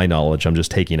best of my knowledge. I'm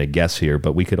just taking a guess here,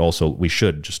 but we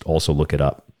should just also look it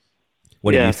up.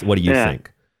 What do you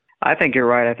think? I think you're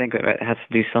right. I think it has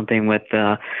to do something with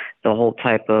the whole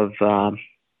type of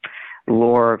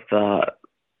lore of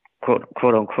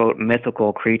quote unquote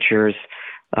mythical creatures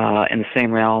in the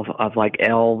same realm of like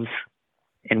elves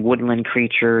and woodland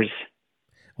creatures.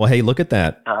 Well, hey, look at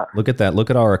that. Look at that. Look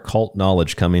at our occult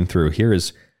knowledge coming through. Here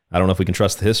is, I don't know if we can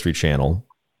trust the History Channel,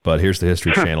 but here's the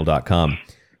historychannel.com.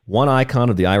 One icon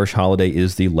of the Irish holiday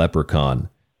is the leprechaun.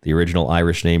 The original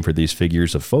Irish name for these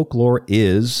figures of folklore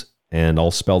is, and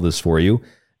I'll spell this for you,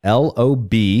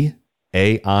 Lobaircin,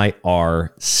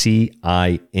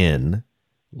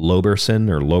 lobaircin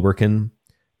or lobaircin,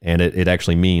 and it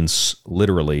actually means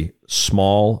literally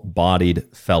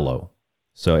small-bodied fellow.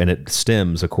 So, and it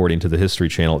stems, according to the History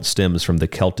Channel, it stems from the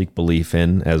Celtic belief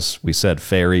in, as we said,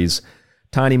 fairies,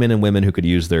 tiny men and women who could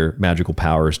use their magical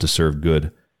powers to serve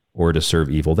good or to serve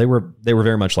evil. They were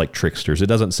very much like tricksters. It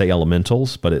doesn't say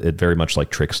elementals, but it very much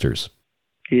like tricksters.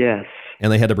 Yes.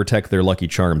 And they had to protect their lucky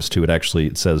charms too.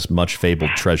 It says much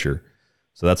fabled treasure.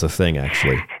 So that's a thing,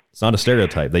 actually. It's not a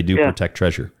stereotype. They do protect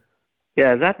treasure.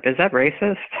 Yeah, is that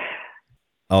racist?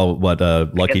 Oh, what,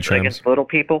 lucky charms? Against little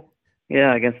people?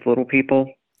 Yeah, against little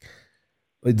people.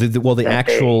 The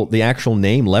actual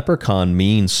name leprechaun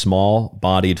means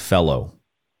small-bodied fellow.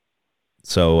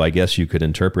 So I guess you could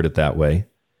interpret it that way.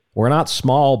 We're not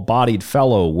small-bodied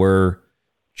fellow. We're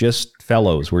just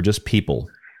fellows. We're just people.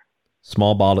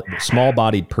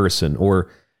 Small-bodied person, or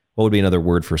what would be another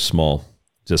word for small?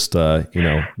 Just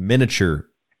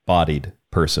miniature-bodied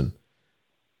person.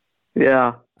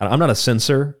 Yeah. I'm not a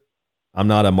censor. I'm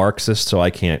not a Marxist, so I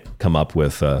can't come up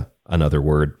with another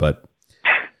word, but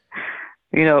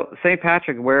St.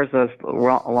 Patrick wears those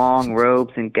long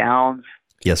robes and gowns.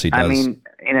 Yes, he does. I mean,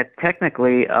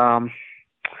 technically,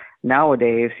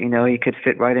 nowadays, he could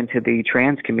fit right into the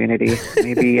trans community.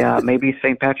 Maybe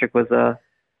St. Patrick was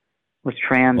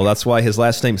trans. Well, that's why his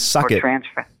last name's Succat. Trans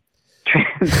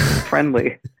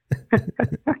friendly.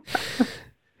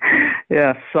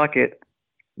 Yeah, Succat,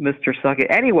 Mr. Succat.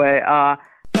 Anyway,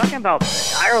 talking about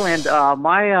Ireland,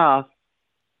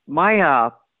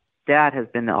 my dad has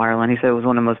been to Ireland. He said it was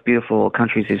one of the most beautiful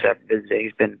countries he's ever visited.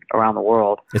 He's been around the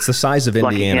world. It's the size of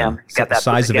Indiana. He's got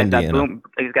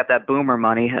that boomer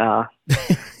money.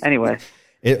 Anyway.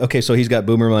 Okay, so he's got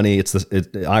boomer money.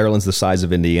 Ireland's the size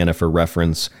of Indiana for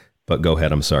reference. But go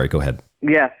ahead. I'm sorry. Go ahead.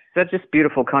 Yes, that's just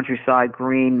beautiful countryside,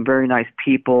 green, very nice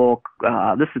people.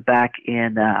 This is back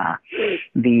in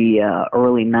the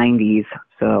early 90s,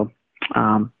 so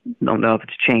don't know if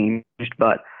it's changed,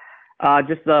 but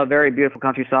just a very beautiful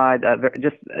countryside.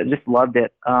 Just loved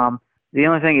it. The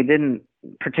only thing he didn't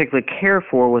particularly care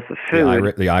for was the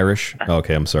food. The Irish? Oh,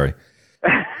 okay, I'm sorry.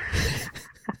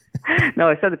 No,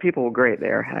 I said the people were great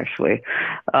there, actually.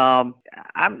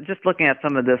 I'm just looking at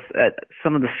some of the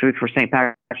food for St.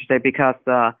 Patrick's Day because,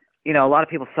 a lot of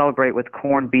people celebrate with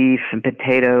corned beef and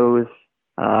potatoes,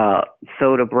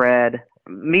 soda bread.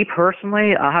 Me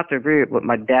personally, I have to agree with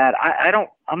my dad.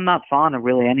 I'm not fond of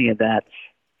really any of that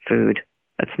food.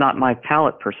 It's not my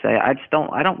palate per se. I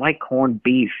don't like corned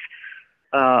beef.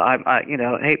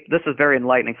 Hey, this is very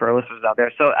enlightening for our listeners out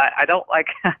there. So I don't like,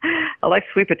 I like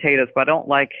sweet potatoes, but I don't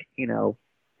like,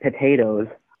 potatoes.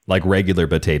 Like regular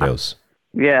potatoes.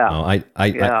 Yeah. Oh,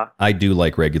 I do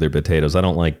like regular potatoes. I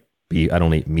don't like beef. I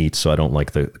don't eat meat, so I don't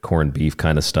like the corned beef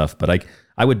kind of stuff. But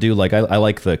I would do I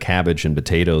like the cabbage and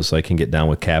potatoes. I can get down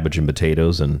with cabbage and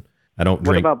potatoes, and I don't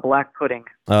drink. What about black pudding?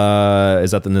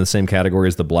 Is that in the same category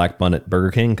as the black bun at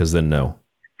Burger King? Because then no.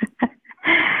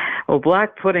 Well,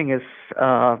 black pudding is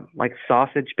like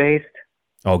sausage based.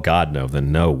 Oh God, no!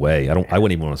 Then no way. I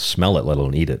wouldn't even want to smell it, let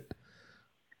alone eat it.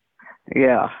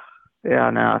 Yeah.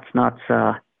 No, it's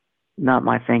not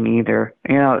my thing either.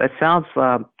 It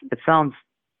sounds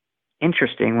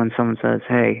interesting when someone says,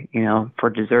 "Hey, for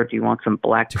dessert, do you want some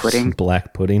black pudding?" Some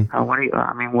black pudding.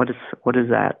 What is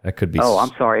that? That could be. Oh,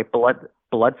 I'm sorry.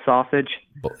 Blood sausage.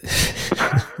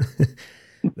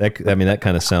 That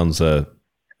kind of sounds.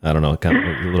 I don't know, kind of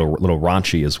a little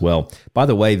raunchy as well. By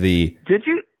the way, Did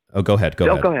you? Oh, go ahead. Go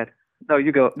ahead. No,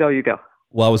 you go.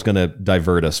 Well, I was going to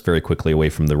divert us very quickly away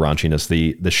from the raunchiness.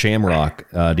 The shamrock.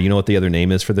 Do you know what the other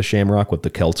name is for the shamrock? What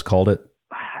the Celts called it?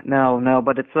 No,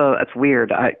 but it's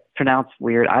weird. I pronounced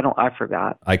weird. I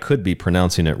forgot. I could be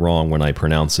pronouncing it wrong when I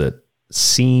pronounce it.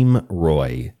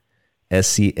 Seamroy,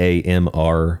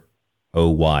 Seamroy,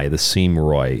 the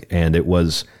seamroy, and it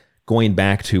was going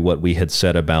back to what we had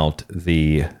said about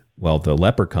the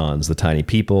leprechauns, the tiny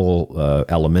people,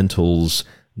 elementals,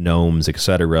 gnomes,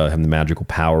 etc., having the magical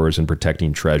powers and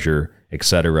protecting treasure,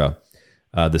 etc.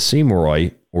 The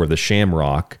seamroy, or the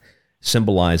shamrock,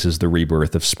 symbolizes the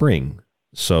rebirth of spring.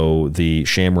 So the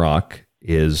shamrock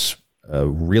is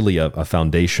really a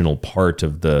foundational part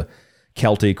of the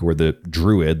Celtic or the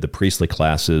Druid, the priestly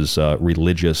classes,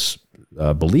 religious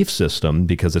belief system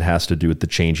because it has to do with the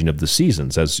changing of the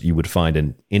seasons, as you would find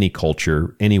in any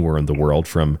culture anywhere in the world,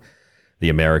 from the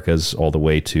Americas all the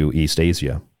way to East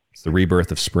Asia. It's the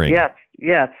rebirth of spring. Yeah,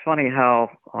 it's funny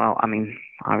how, well, I mean,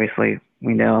 obviously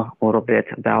we know a little bit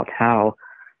about how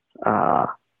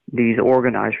these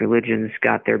organized religions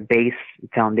got their base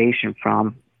foundation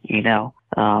from,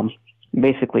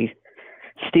 basically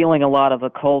stealing a lot of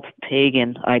occult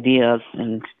pagan ideas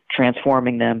and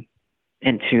transforming them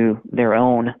into their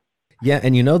own. Yeah,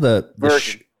 and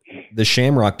the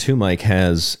shamrock too, Mike,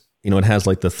 has, it has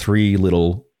like the 3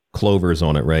 little clovers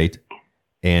on it, right?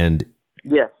 And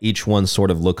each one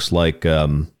sort of looks like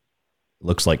 2,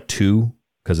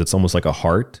 because it's almost like a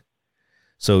heart.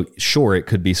 So sure, it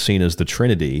could be seen as the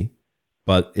Trinity,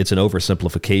 but it's an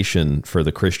oversimplification for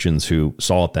the Christians who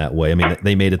saw it that way. I mean,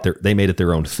 they made it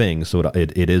their own thing, so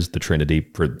it is the Trinity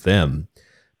for them.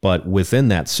 But within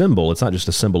that symbol, it's not just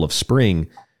a symbol of spring.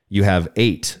 You have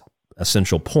 8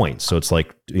 essential points. So it's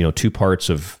like 2 parts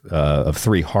of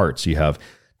 3 hearts. You have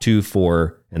 2,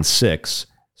 4, and 6.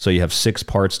 So you have 6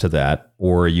 parts to that.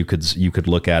 Or you could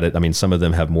look at it. I mean, some of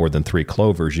them have more than 3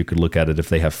 clovers. You could look at it if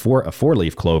they have a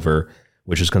 4-leaf clover,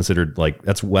 which is considered like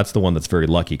that's the one that's very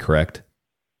lucky, correct?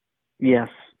 Yes.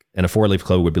 And a 4-leaf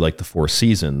clover would be like the 4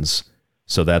 seasons.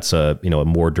 So that's a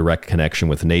more direct connection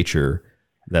with nature.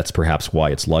 That's perhaps why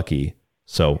it's lucky.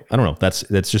 So I don't know. That's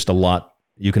just a lot.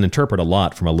 You can interpret a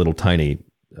lot from a little tiny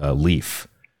leaf.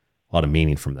 A lot of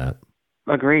meaning from that.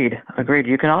 Agreed.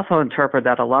 You can also interpret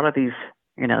that a lot of these,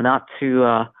 not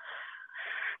to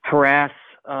harass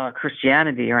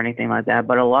Christianity or anything like that,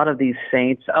 but a lot of these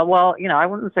saints, I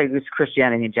wouldn't say it's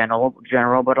Christianity in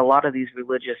general, but a lot of these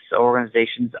religious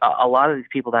organizations, a lot of these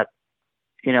people that,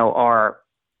 are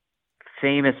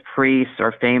famous priests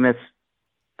or famous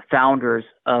founders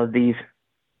of these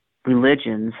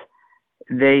religions,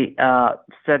 they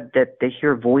said that they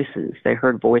hear voices. They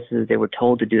heard voices. They were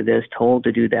told to do this, told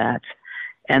to do that.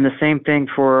 And the same thing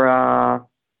for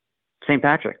St.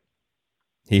 Patrick.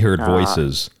 He heard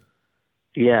voices.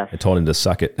 Yes. I told him to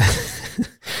suck it.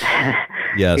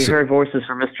 Yes. He heard voices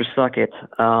from Mr.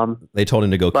 Succat. They told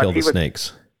him to go kill the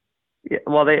snakes. Yeah,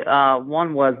 well,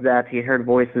 one was that he heard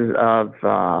voices of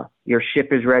your ship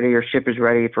is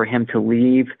ready for him to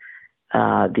leave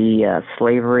the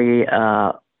slavery,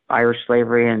 Irish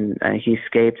slavery, and he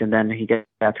escaped, and then he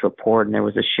got to a port, and there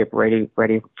was a ship ready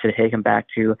to take him back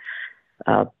to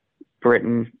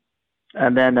Britain.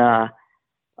 And then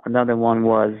another one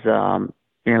was,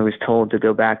 he was told to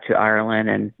go back to Ireland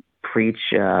and preach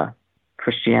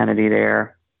Christianity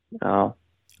there.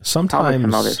 Sometimes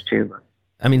some others too.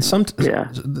 I mean,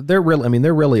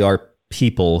 there really are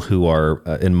people who are,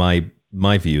 in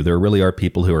my view, there really are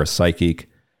people who are psychic.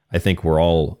 I think we're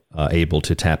all able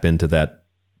to tap into that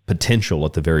potential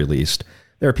at the very least.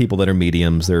 There are people that are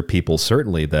mediums. There are people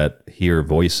certainly that hear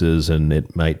voices, and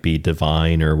it might be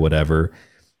divine or whatever.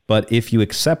 But if you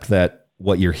accept that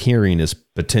what you're hearing is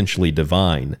potentially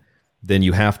divine, then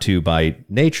you have to, by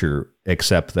nature,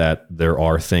 accept that there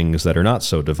are things that are not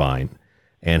so divine.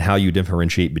 And how you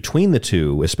differentiate between the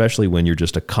two, especially when you're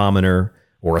just a commoner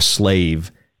or a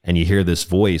slave and you hear this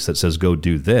voice that says, go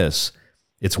do this.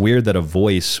 It's weird that a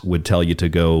voice would tell you to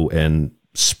go and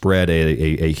spread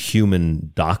a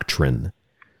human doctrine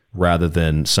rather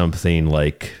than something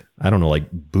like, I don't know, like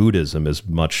Buddhism is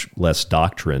much less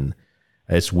doctrine.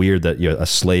 It's weird that a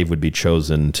slave would be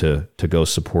chosen to go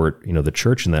support, the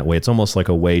church in that way. It's almost like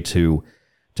a way to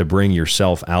bring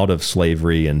yourself out of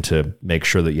slavery and to make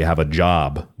sure that you have a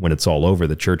job when it's all over.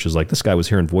 The church is like, this guy was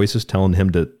hearing voices telling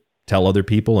him to tell other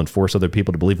people and force other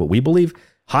people to believe what we believe.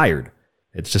 Hired.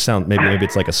 It just sounds, maybe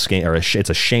it's like a scam, or it's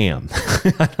a sham.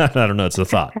 I don't know. It's a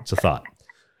thought.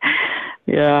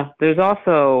 Yeah. There's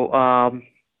also,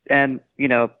 and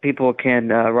people can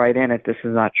write in if this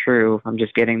is not true. I'm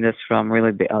just getting this from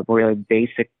really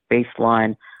basic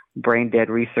baseline brain dead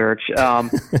research.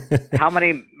 How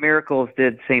many miracles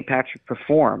did St. Patrick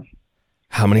perform?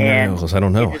 How many miracles? I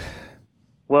don't know.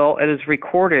 It is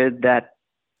recorded that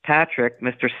Patrick,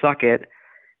 Mr. Succat,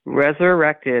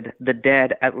 resurrected the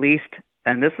dead at least,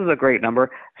 and this is a great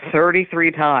number,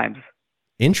 33 times.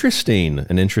 Interesting.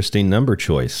 An interesting number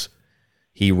choice.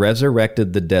 He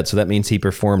resurrected the dead. So that means he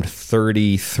performed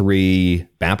 33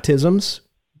 baptisms,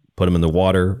 put them in the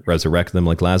water, resurrect them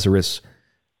like Lazarus.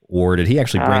 Or did he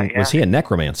actually bring, was he a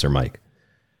necromancer, Mike?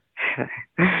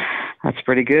 That's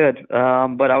pretty good.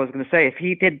 But I was going to say, if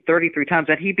he did 33 times,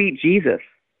 then he beat Jesus.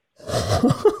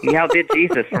 He outdid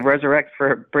Jesus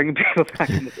for bringing people back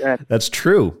from the dead. That's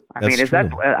true. I mean,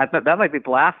 that might be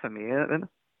blasphemy, isn't it?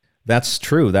 That's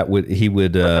true. He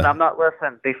would. Listen, I'm not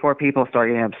before people start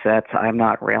getting upset. I'm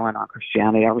not railing on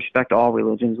Christianity. I respect all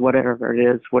religions, whatever it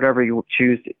is, whatever you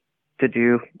choose to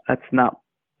do.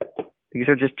 These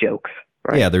are just jokes,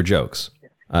 right? Yeah, they're jokes.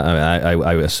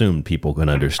 I assume people can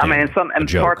understand.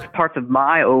 Parts of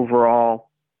my overall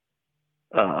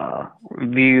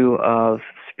view of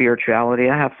spirituality,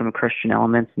 I have some Christian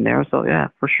elements in there. So yeah,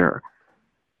 for sure.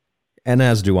 And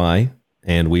as do I.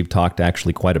 And we've talked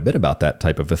actually quite a bit about that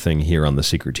type of a thing here on The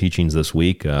Secret Teachings this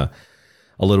week. A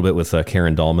little bit with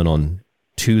Karen Dahlman on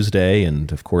Tuesday.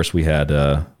 And of course we had,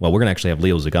 we're going to actually have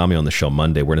Leo Zagami on the show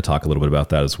Monday. We're going to talk a little bit about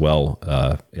that as well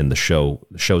in the show.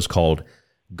 The show's called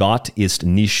Gott ist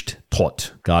nicht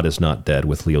tot. God is not dead,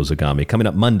 with Leo Zagami, coming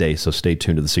up Monday. So stay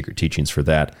tuned to The Secret Teachings for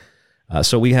that.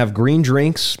 So we have green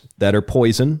drinks that are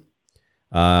poison.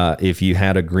 If you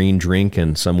had a green drink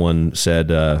and someone said,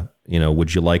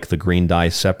 would you like the green dye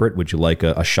separate? Would you like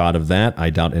a shot of that? I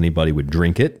doubt anybody would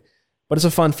drink it, but it's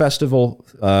a fun festival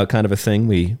kind of a thing.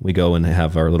 We go and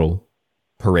have our little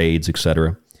parades,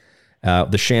 etc.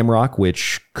 The shamrock,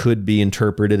 which could be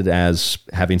interpreted as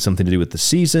having something to do with the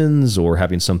seasons or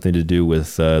having something to do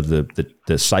with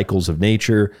the cycles of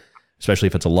nature, especially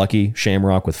if it's a lucky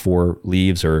shamrock with 4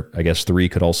 leaves, or I guess 3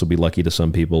 could also be lucky to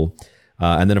some people.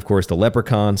 And then, of course, the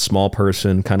leprechaun, small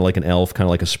person, kind of like an elf, kind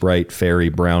of like a sprite, fairy,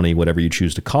 brownie, whatever you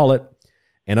choose to call it.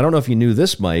 And I don't know if you knew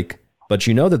this, Mike, but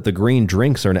you know that the green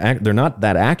drinks they're not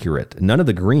that accurate. None of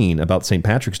the green about St.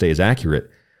 Patrick's Day is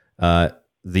accurate.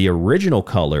 The original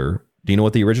color, do you know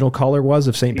what the original color was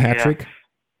of St. Patrick?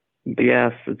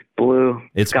 Yes, it's blue.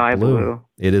 It's sky blue.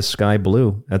 It is sky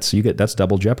blue. That's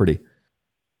double jeopardy.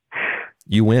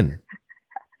 You win.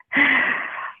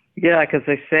 Yeah, because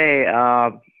they say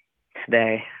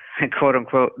they, quote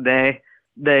unquote, they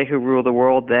who rule the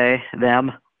world,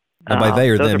 them. And by they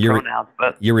or them,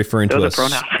 you're referring to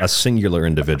a singular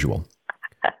individual.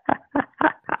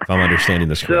 If I'm understanding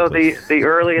this correctly. So the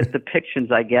earliest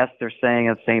depictions, I guess they're saying,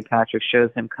 of St. Patrick shows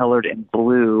him colored in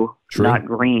blue, not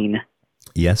green.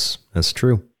 Yes, that's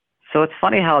true. So it's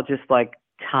funny how just like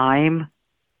time,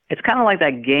 it's kind of like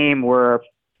that game where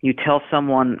you give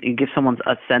someone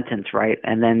a sentence, right?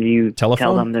 And then you tell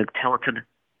them to tell it to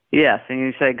yes, and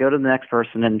you say, go to the next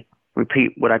person and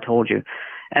repeat what I told you.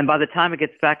 And by the time it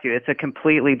gets back to you, it's a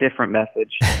completely different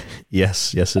message.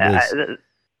 Yes, it is.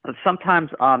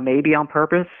 Sometimes maybe on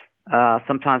purpose,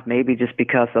 sometimes maybe just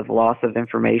because of loss of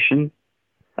information.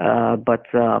 But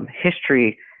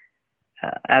history,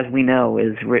 as we know,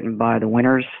 is written by the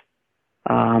winners.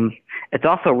 It's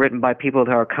also written by people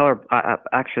that are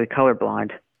actually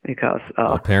colorblind, because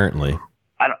apparently.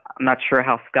 I'm not sure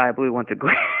how sky blue went to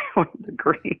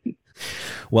green.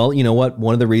 Well, you know what?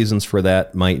 One of the reasons for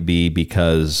that might be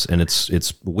because, and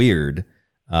it's weird,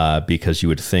 because you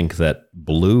would think that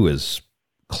blue is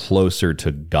closer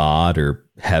to God or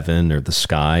heaven or the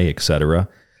sky, etc.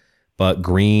 But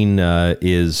green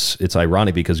it's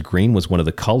ironic because green was one of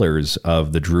the colors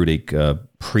of the Druidic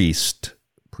priest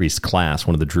class,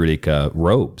 one of the Druidic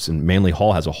robes. And Manly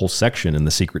Hall has a whole section in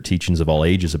the Secret Teachings of All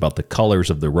Ages about the colors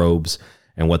of the robes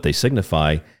and what they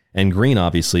signify. And green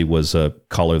obviously was a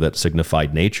color that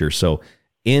signified nature. So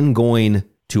in going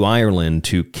to Ireland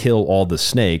to kill all the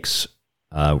snakes,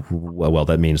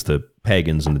 that means the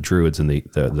pagans and the Druids and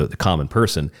the common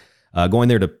person, going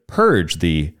there to purge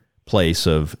the place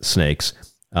of snakes,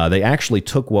 they actually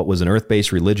took what was an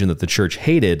earth-based religion that the church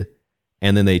hated,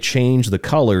 and then they changed the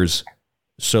colors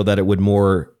so that it would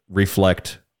more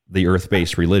reflect the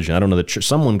earth-based religion. I don't know,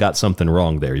 someone got something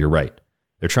wrong there. You're right.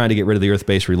 They're trying to get rid of the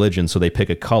earth-based religion, so they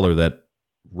pick a color that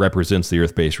represents the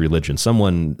earth-based religion.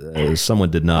 Someone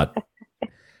did not.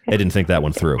 They didn't think that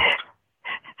one through.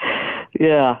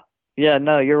 Yeah,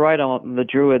 no, you're right on the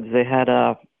Druids. They had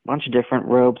a bunch of different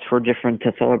robes for different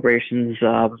celebrations.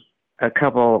 A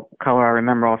couple color I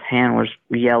remember offhand was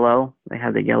yellow. They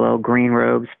had the yellow, green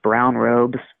robes, brown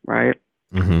robes, right?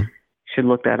 Mm-hmm. Should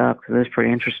look that up because it's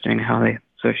pretty interesting how they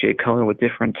associate color with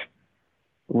different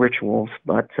rituals.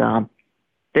 But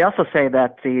they also say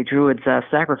that the Druids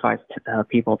sacrificed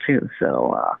people too.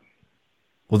 So,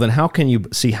 well, then how can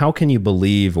you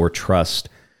believe or trust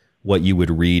what you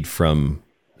would read from,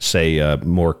 say,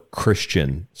 more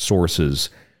Christian sources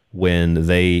when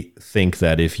they think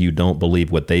that if you don't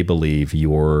believe what they believe,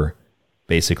 you're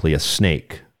basically a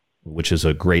snake, which is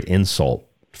a great insult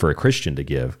for a Christian to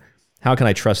give? How can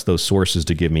I trust those sources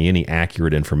to give me any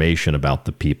accurate information about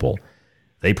the people?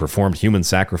 They performed human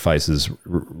sacrifices.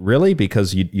 Really?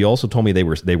 Because you also told me they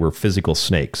were physical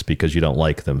snakes because you don't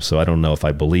like them. So I don't know if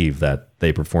I believe that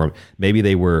they performed. Maybe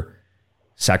they were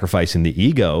sacrificing the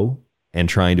ego and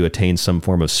trying to attain some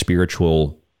form of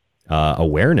spiritual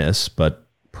awareness, but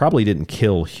probably didn't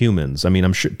kill humans. I mean,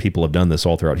 I'm sure people have done this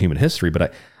all throughout human history,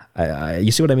 but I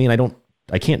you see what I mean?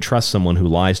 I can't trust someone who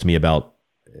lies to me about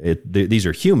it. These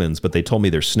are humans, but they told me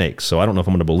they're snakes. So I don't know if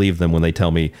I'm going to believe them when they tell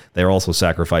me they're also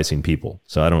sacrificing people.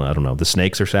 So I don't know. The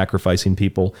snakes are sacrificing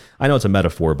people. I know it's a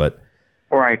metaphor, but.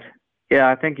 Right.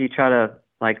 Yeah, I think you try to,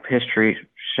 like history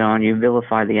showing, you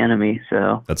vilify the enemy.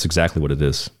 So that's exactly what it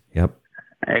is. Yep.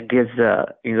 It gives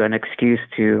you an excuse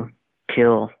to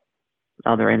kill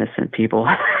other innocent people.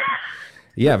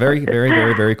 Yeah, very, very,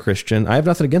 very, very Christian. I have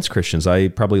nothing against Christians. I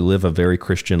probably live a very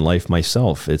Christian life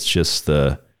myself. It's just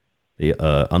the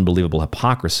unbelievable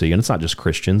hypocrisy, and it's not just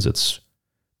Christians. It's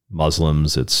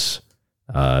Muslims. It's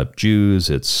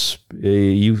Jews. It's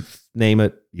you name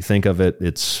it. You think of it.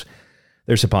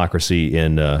 There's hypocrisy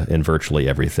in virtually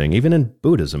everything. Even in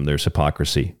Buddhism, there's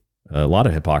hypocrisy. A lot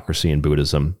of hypocrisy in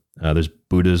Buddhism. There's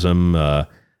Buddhism.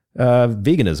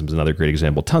 Veganism is another great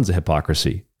example. Tons of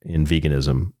hypocrisy in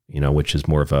veganism, which is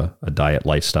more of a diet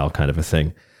lifestyle kind of a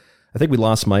thing. I think we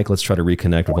lost Mike. Let's try to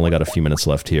reconnect. We've only got a few minutes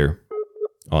left here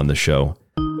on the show.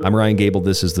 I'm Ryan Gable.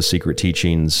 This is The Secret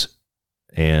Teachings,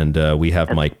 and we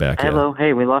have Mike back. Hello.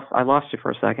 Hey, I lost you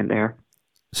for a second there.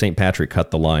 St. Patrick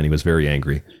cut the line. He was very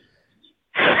angry.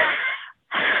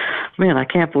 Man, I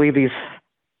can't believe these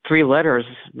 3 letters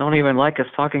don't even like us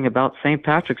talking about St.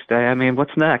 Patrick's Day. I mean,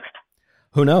 what's next?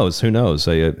 Who knows?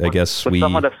 I guess was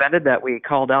someone offended that we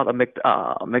called out a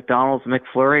McDonald's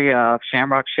McFlurry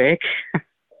Shamrock Shake?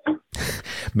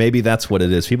 Maybe that's what it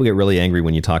is. People get really angry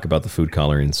when you talk about the food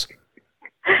colorings.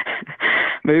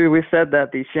 Maybe we said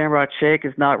that the Shamrock Shake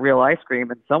is not real ice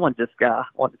cream, and someone just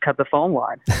wanted to cut the phone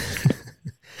line.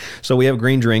 So we have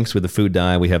green drinks with the food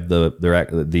dye. We have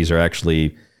these are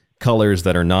actually colors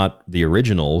that are not the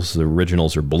originals. The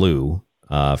originals are blue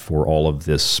for all of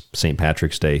this St.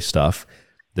 Patrick's Day stuff.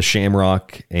 The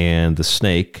shamrock and the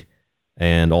snake,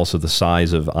 and also the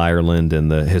size of Ireland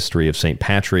and the history of St.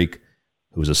 Patrick,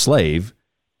 who was a slave.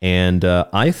 And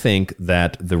I think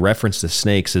that the reference to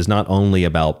snakes is not only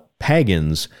about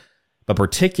pagans, but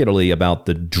particularly about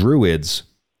the Druids,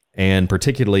 and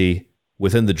particularly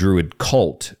within the Druid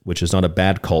cult, which is not a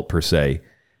bad cult per se.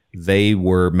 They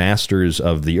were masters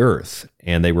of the earth,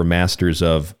 and they were masters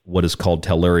of what is called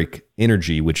telluric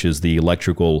energy, which is the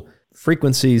electrical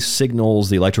frequencies, signals,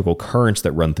 the electrical currents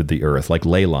that run through the earth, like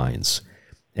ley lines.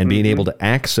 And being able to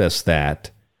access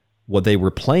that, what they were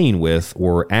playing with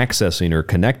or accessing or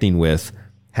connecting with,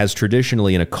 has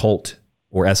traditionally in occult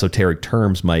or esoteric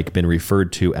terms, Mike, been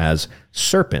referred to as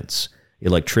serpents.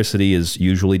 Electricity is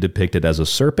usually depicted as a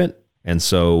serpent. And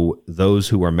so those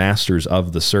who are masters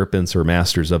of the serpents or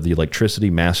masters of the electricity,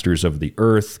 masters of the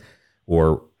earth,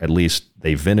 or at least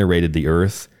they venerated the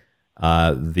earth,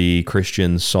 the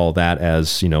Christians saw that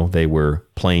as, they were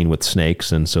playing with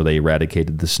snakes, and so they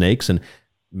eradicated the snakes, and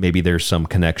maybe there's some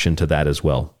connection to that as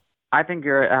well. I think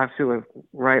you're absolutely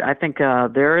right. I think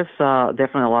there is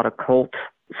definitely a lot of cult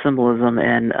symbolism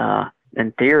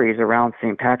and theories around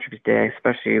St. Patrick's Day,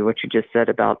 especially what you just said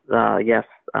about,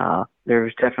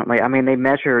 there's definitely, they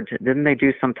measured, didn't they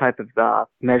do some type of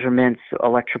measurements,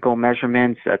 electrical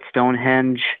measurements at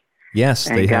Stonehenge? Yes,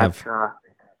 they have.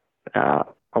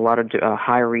 A lot of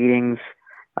high readings.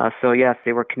 So yes,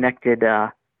 they were connected.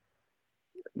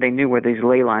 They knew where these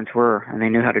ley lines were, and they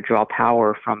knew how to draw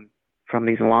power from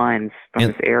these lines, from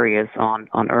these areas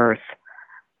on Earth.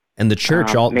 And the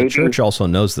church, the church also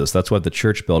knows this. That's why the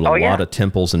church built a lot of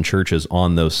temples and churches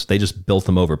on those. They just built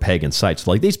them over pagan sites.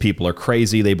 Like, these people are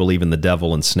crazy. They believe in the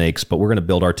devil and snakes, but we're going to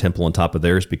build our temple on top of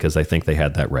theirs because I think they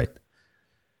had that right.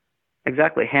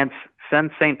 Exactly. Hence,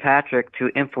 send St. Patrick to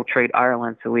infiltrate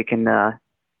Ireland so we can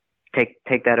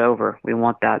take that over. We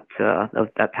want that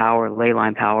power, ley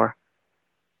line power.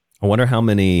 I wonder how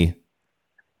many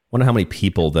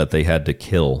people that they had to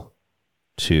kill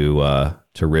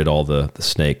to rid all the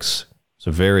snakes. It's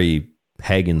a very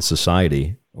pagan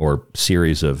society, or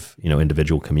series of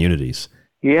individual communities.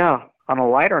 Yeah. On a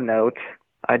lighter note,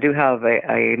 I do have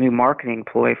a new marketing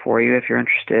ploy for you if you're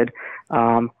interested.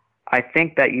 I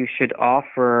think that you should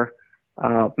offer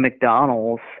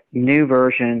McDonald's new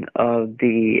version of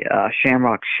the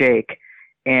Shamrock Shake,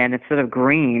 and instead of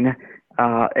green,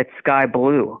 it's sky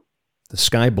blue. The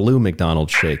sky blue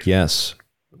McDonald's shake, yes.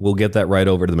 We'll get that right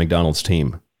over to the McDonald's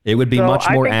team. It would be much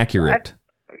more accurate.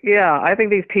 I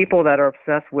think these people that are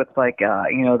obsessed with the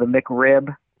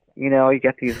McRib, you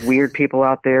get these weird people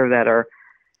out there that are,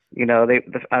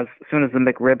 as soon as the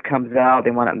McRib comes out,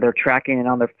 they're tracking it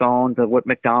on their phones of what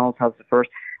McDonald's has the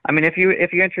first. If you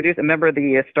introduce, remember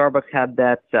the Starbucks had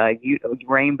that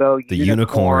rainbow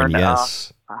unicorn,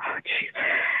 yes.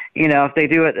 If they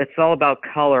do it, it's all about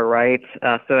color, right?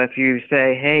 So if you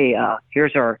say, hey,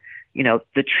 here's our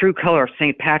the true color of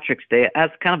St. Patrick's Day as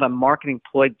kind of a marketing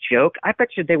ploy joke, I bet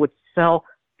you they would sell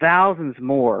thousands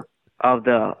more of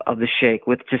the shake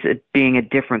with just it being a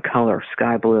different color,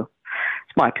 sky blue.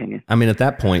 It's my opinion. I mean, at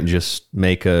that point, just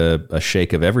make a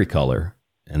shake of every color,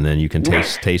 and then you can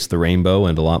taste the rainbow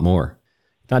and a lot more.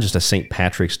 Not just a St.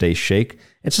 Patrick's Day shake.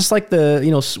 It's just like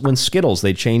when Skittles,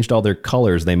 they changed all their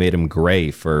colors. They made them gray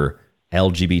for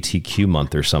LGBTQ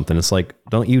month or something. It's like,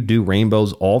 don't you do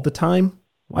rainbows all the time?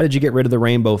 Why did you get rid of the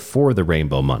rainbow for the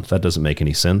rainbow month? That doesn't make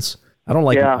any sense. I don't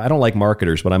like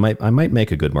marketers, but I might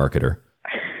make a good marketer.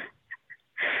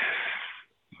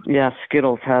 Yeah,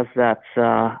 Skittles has that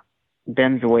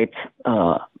benzoate,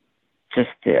 and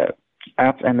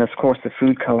of course the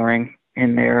food coloring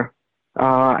in there.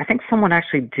 I think someone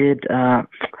actually did.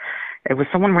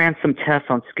 Someone ran some tests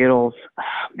on Skittles. Oh,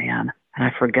 man, and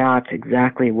I forgot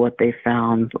exactly what they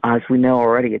found. As we know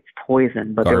already, it's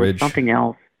poison, but Garbage. There was something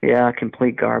else. Yeah,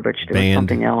 complete garbage. There was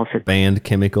something else. Banned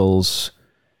chemicals,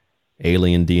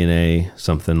 alien DNA,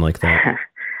 something like that.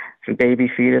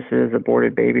 Baby fetuses,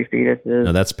 aborted baby fetuses.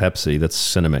 No, that's Pepsi. That's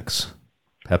Cinemix.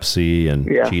 Pepsi and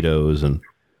Cheetos, and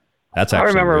that's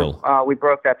actually real. I remember we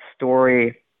broke that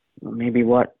story maybe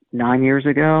 9 years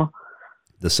ago.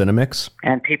 The Cinemix?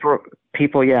 And people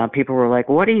were like,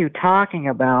 "What are you talking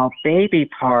about? Baby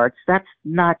parts? That's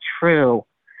not true."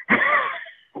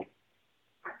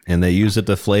 And they use it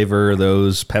to flavor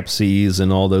those Pepsis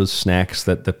and all those snacks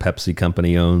that the Pepsi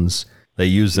company owns. They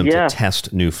use them to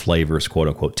test new flavors, quote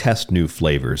unquote, test new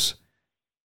flavors.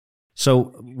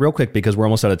 So real quick, because we're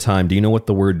almost out of time, do you know what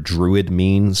the word Druid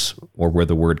means, or where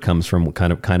the word comes from,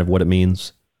 kind of what it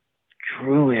means?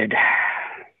 Druid.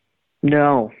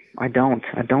 No, I don't.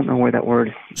 I don't know where that word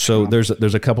is. So there's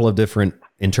a couple of different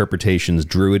interpretations.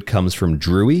 Druid comes from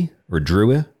Drui or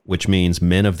Drua, which means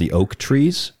men of the oak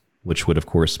trees, which would, of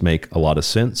course, make a lot of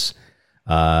sense.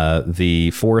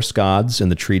 The forest gods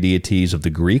and the tree deities of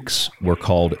the Greeks were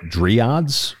called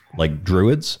dryads, like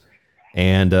druids.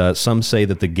 And some say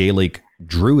that the Gaelic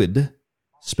druid,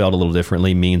 spelled a little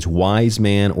differently, means wise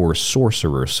man or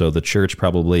sorcerer. So the church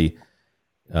probably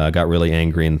got really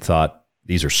angry and thought,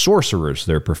 these are sorcerers.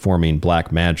 They're performing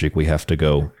black magic. We have to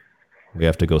go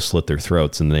slit their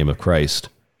throats in the name of Christ.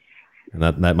 And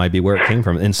that might be where it came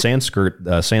from. In Sanskrit,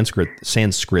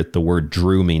 the word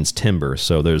Drew means timber.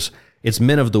 So it's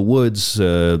men of the woods,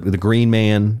 the green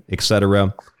man,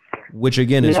 etc. Which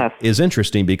again is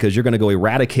interesting because you're going to go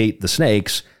eradicate the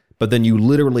snakes, but then you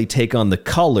literally take on the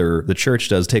color. The church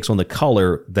takes on the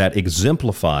color that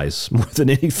exemplifies more than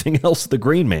anything else the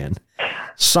green man.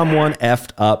 Someone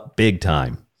effed up big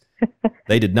time.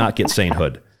 They did not get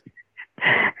sainthood.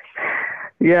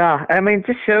 Yeah, I mean, it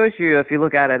just shows you, if you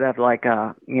look at it at like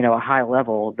a high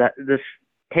level, that this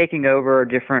taking over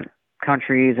different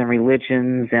countries and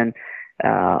religions and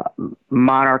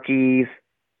monarchies,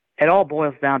 it all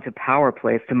boils down to power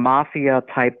plays, to mafia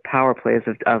type power plays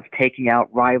of taking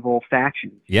out rival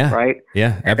factions. Yeah, right.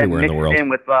 Yeah, everywhere in the world.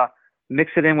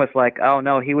 Mix it in with like, oh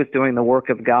no, he was doing the work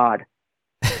of God.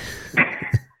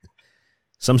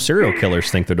 Some serial killers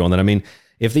think they're doing that. I mean,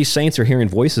 if these saints are hearing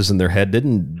voices in their head,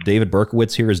 didn't David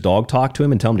Berkowitz hear his dog talk to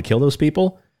him and tell him to kill those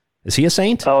people? Is he a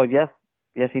saint? Oh, yes.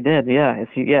 Yes, he did. Yeah.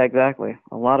 Yeah, exactly.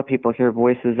 A lot of people hear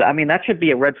voices. I mean, that should be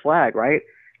a red flag, right?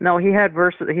 No, he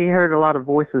heard a lot of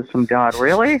voices from God.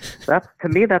 Really? To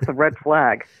me, that's a red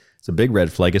flag. It's a big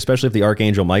red flag, especially if the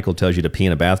Archangel Michael tells you to pee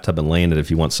in a bathtub and lay in it if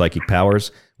you want psychic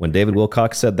powers. When David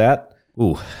Wilcox said that,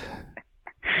 ooh,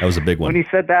 that was a big one. When he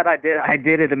said that, I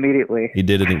did it immediately. He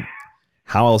did it.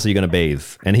 How else are you going to bathe?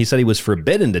 And he said he was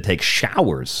forbidden to take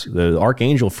showers. The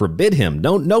archangel forbid him.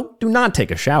 Do not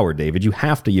take a shower, David. You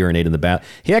have to urinate in the bath.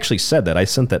 He actually said that. I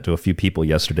sent that to a few people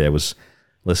yesterday. I was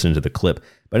listening to the clip.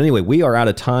 But anyway, we are out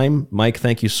of time. Mike,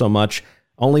 thank you so much.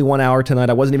 Only 1 hour tonight.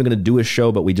 I wasn't even going to do a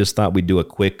show, but we just thought we'd do a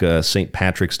quick St.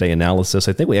 Patrick's Day analysis.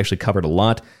 I think we actually covered a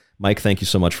lot. Mike, thank you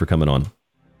so much for coming on.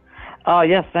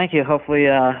 Yes, thank you. Hopefully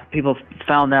people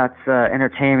found that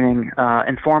entertaining,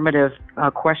 informative,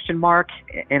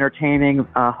 entertaining,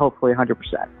 hopefully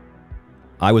 100%.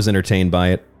 I was entertained by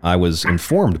it. I was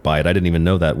informed by it. I didn't even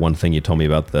know that one thing you told me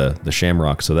about the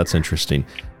shamrock, so that's interesting.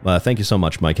 Thank you so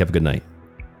much, Mike. Have a good night.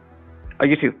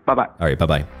 You too. Bye-bye. All right,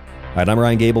 bye-bye. All right, I'm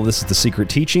Ryan Gable. This is The Secret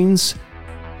Teachings.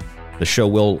 The show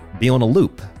will be on a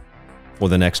loop for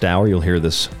the next hour. You'll hear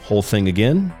this whole thing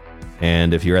again.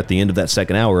 And if you're at the end of that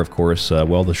second hour, of course,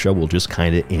 the show will just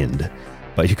kind of end.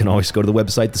 But you can always go to the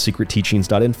website,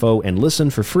 thesecretteachings.info, and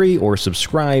listen for free or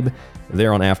subscribe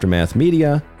there on Aftermath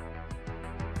Media.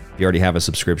 If you already have a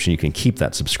subscription, you can keep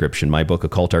that subscription. My book,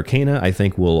 Occult Arcana, I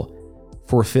think will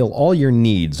fulfill all your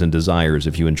needs and desires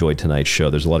if you enjoyed tonight's show.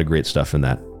 There's a lot of great stuff in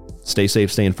that. Stay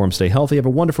safe, stay informed, stay healthy. Have a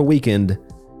wonderful weekend.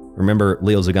 Remember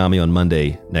Leo Zagami on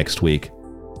Monday next week.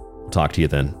 We'll talk to you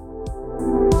then.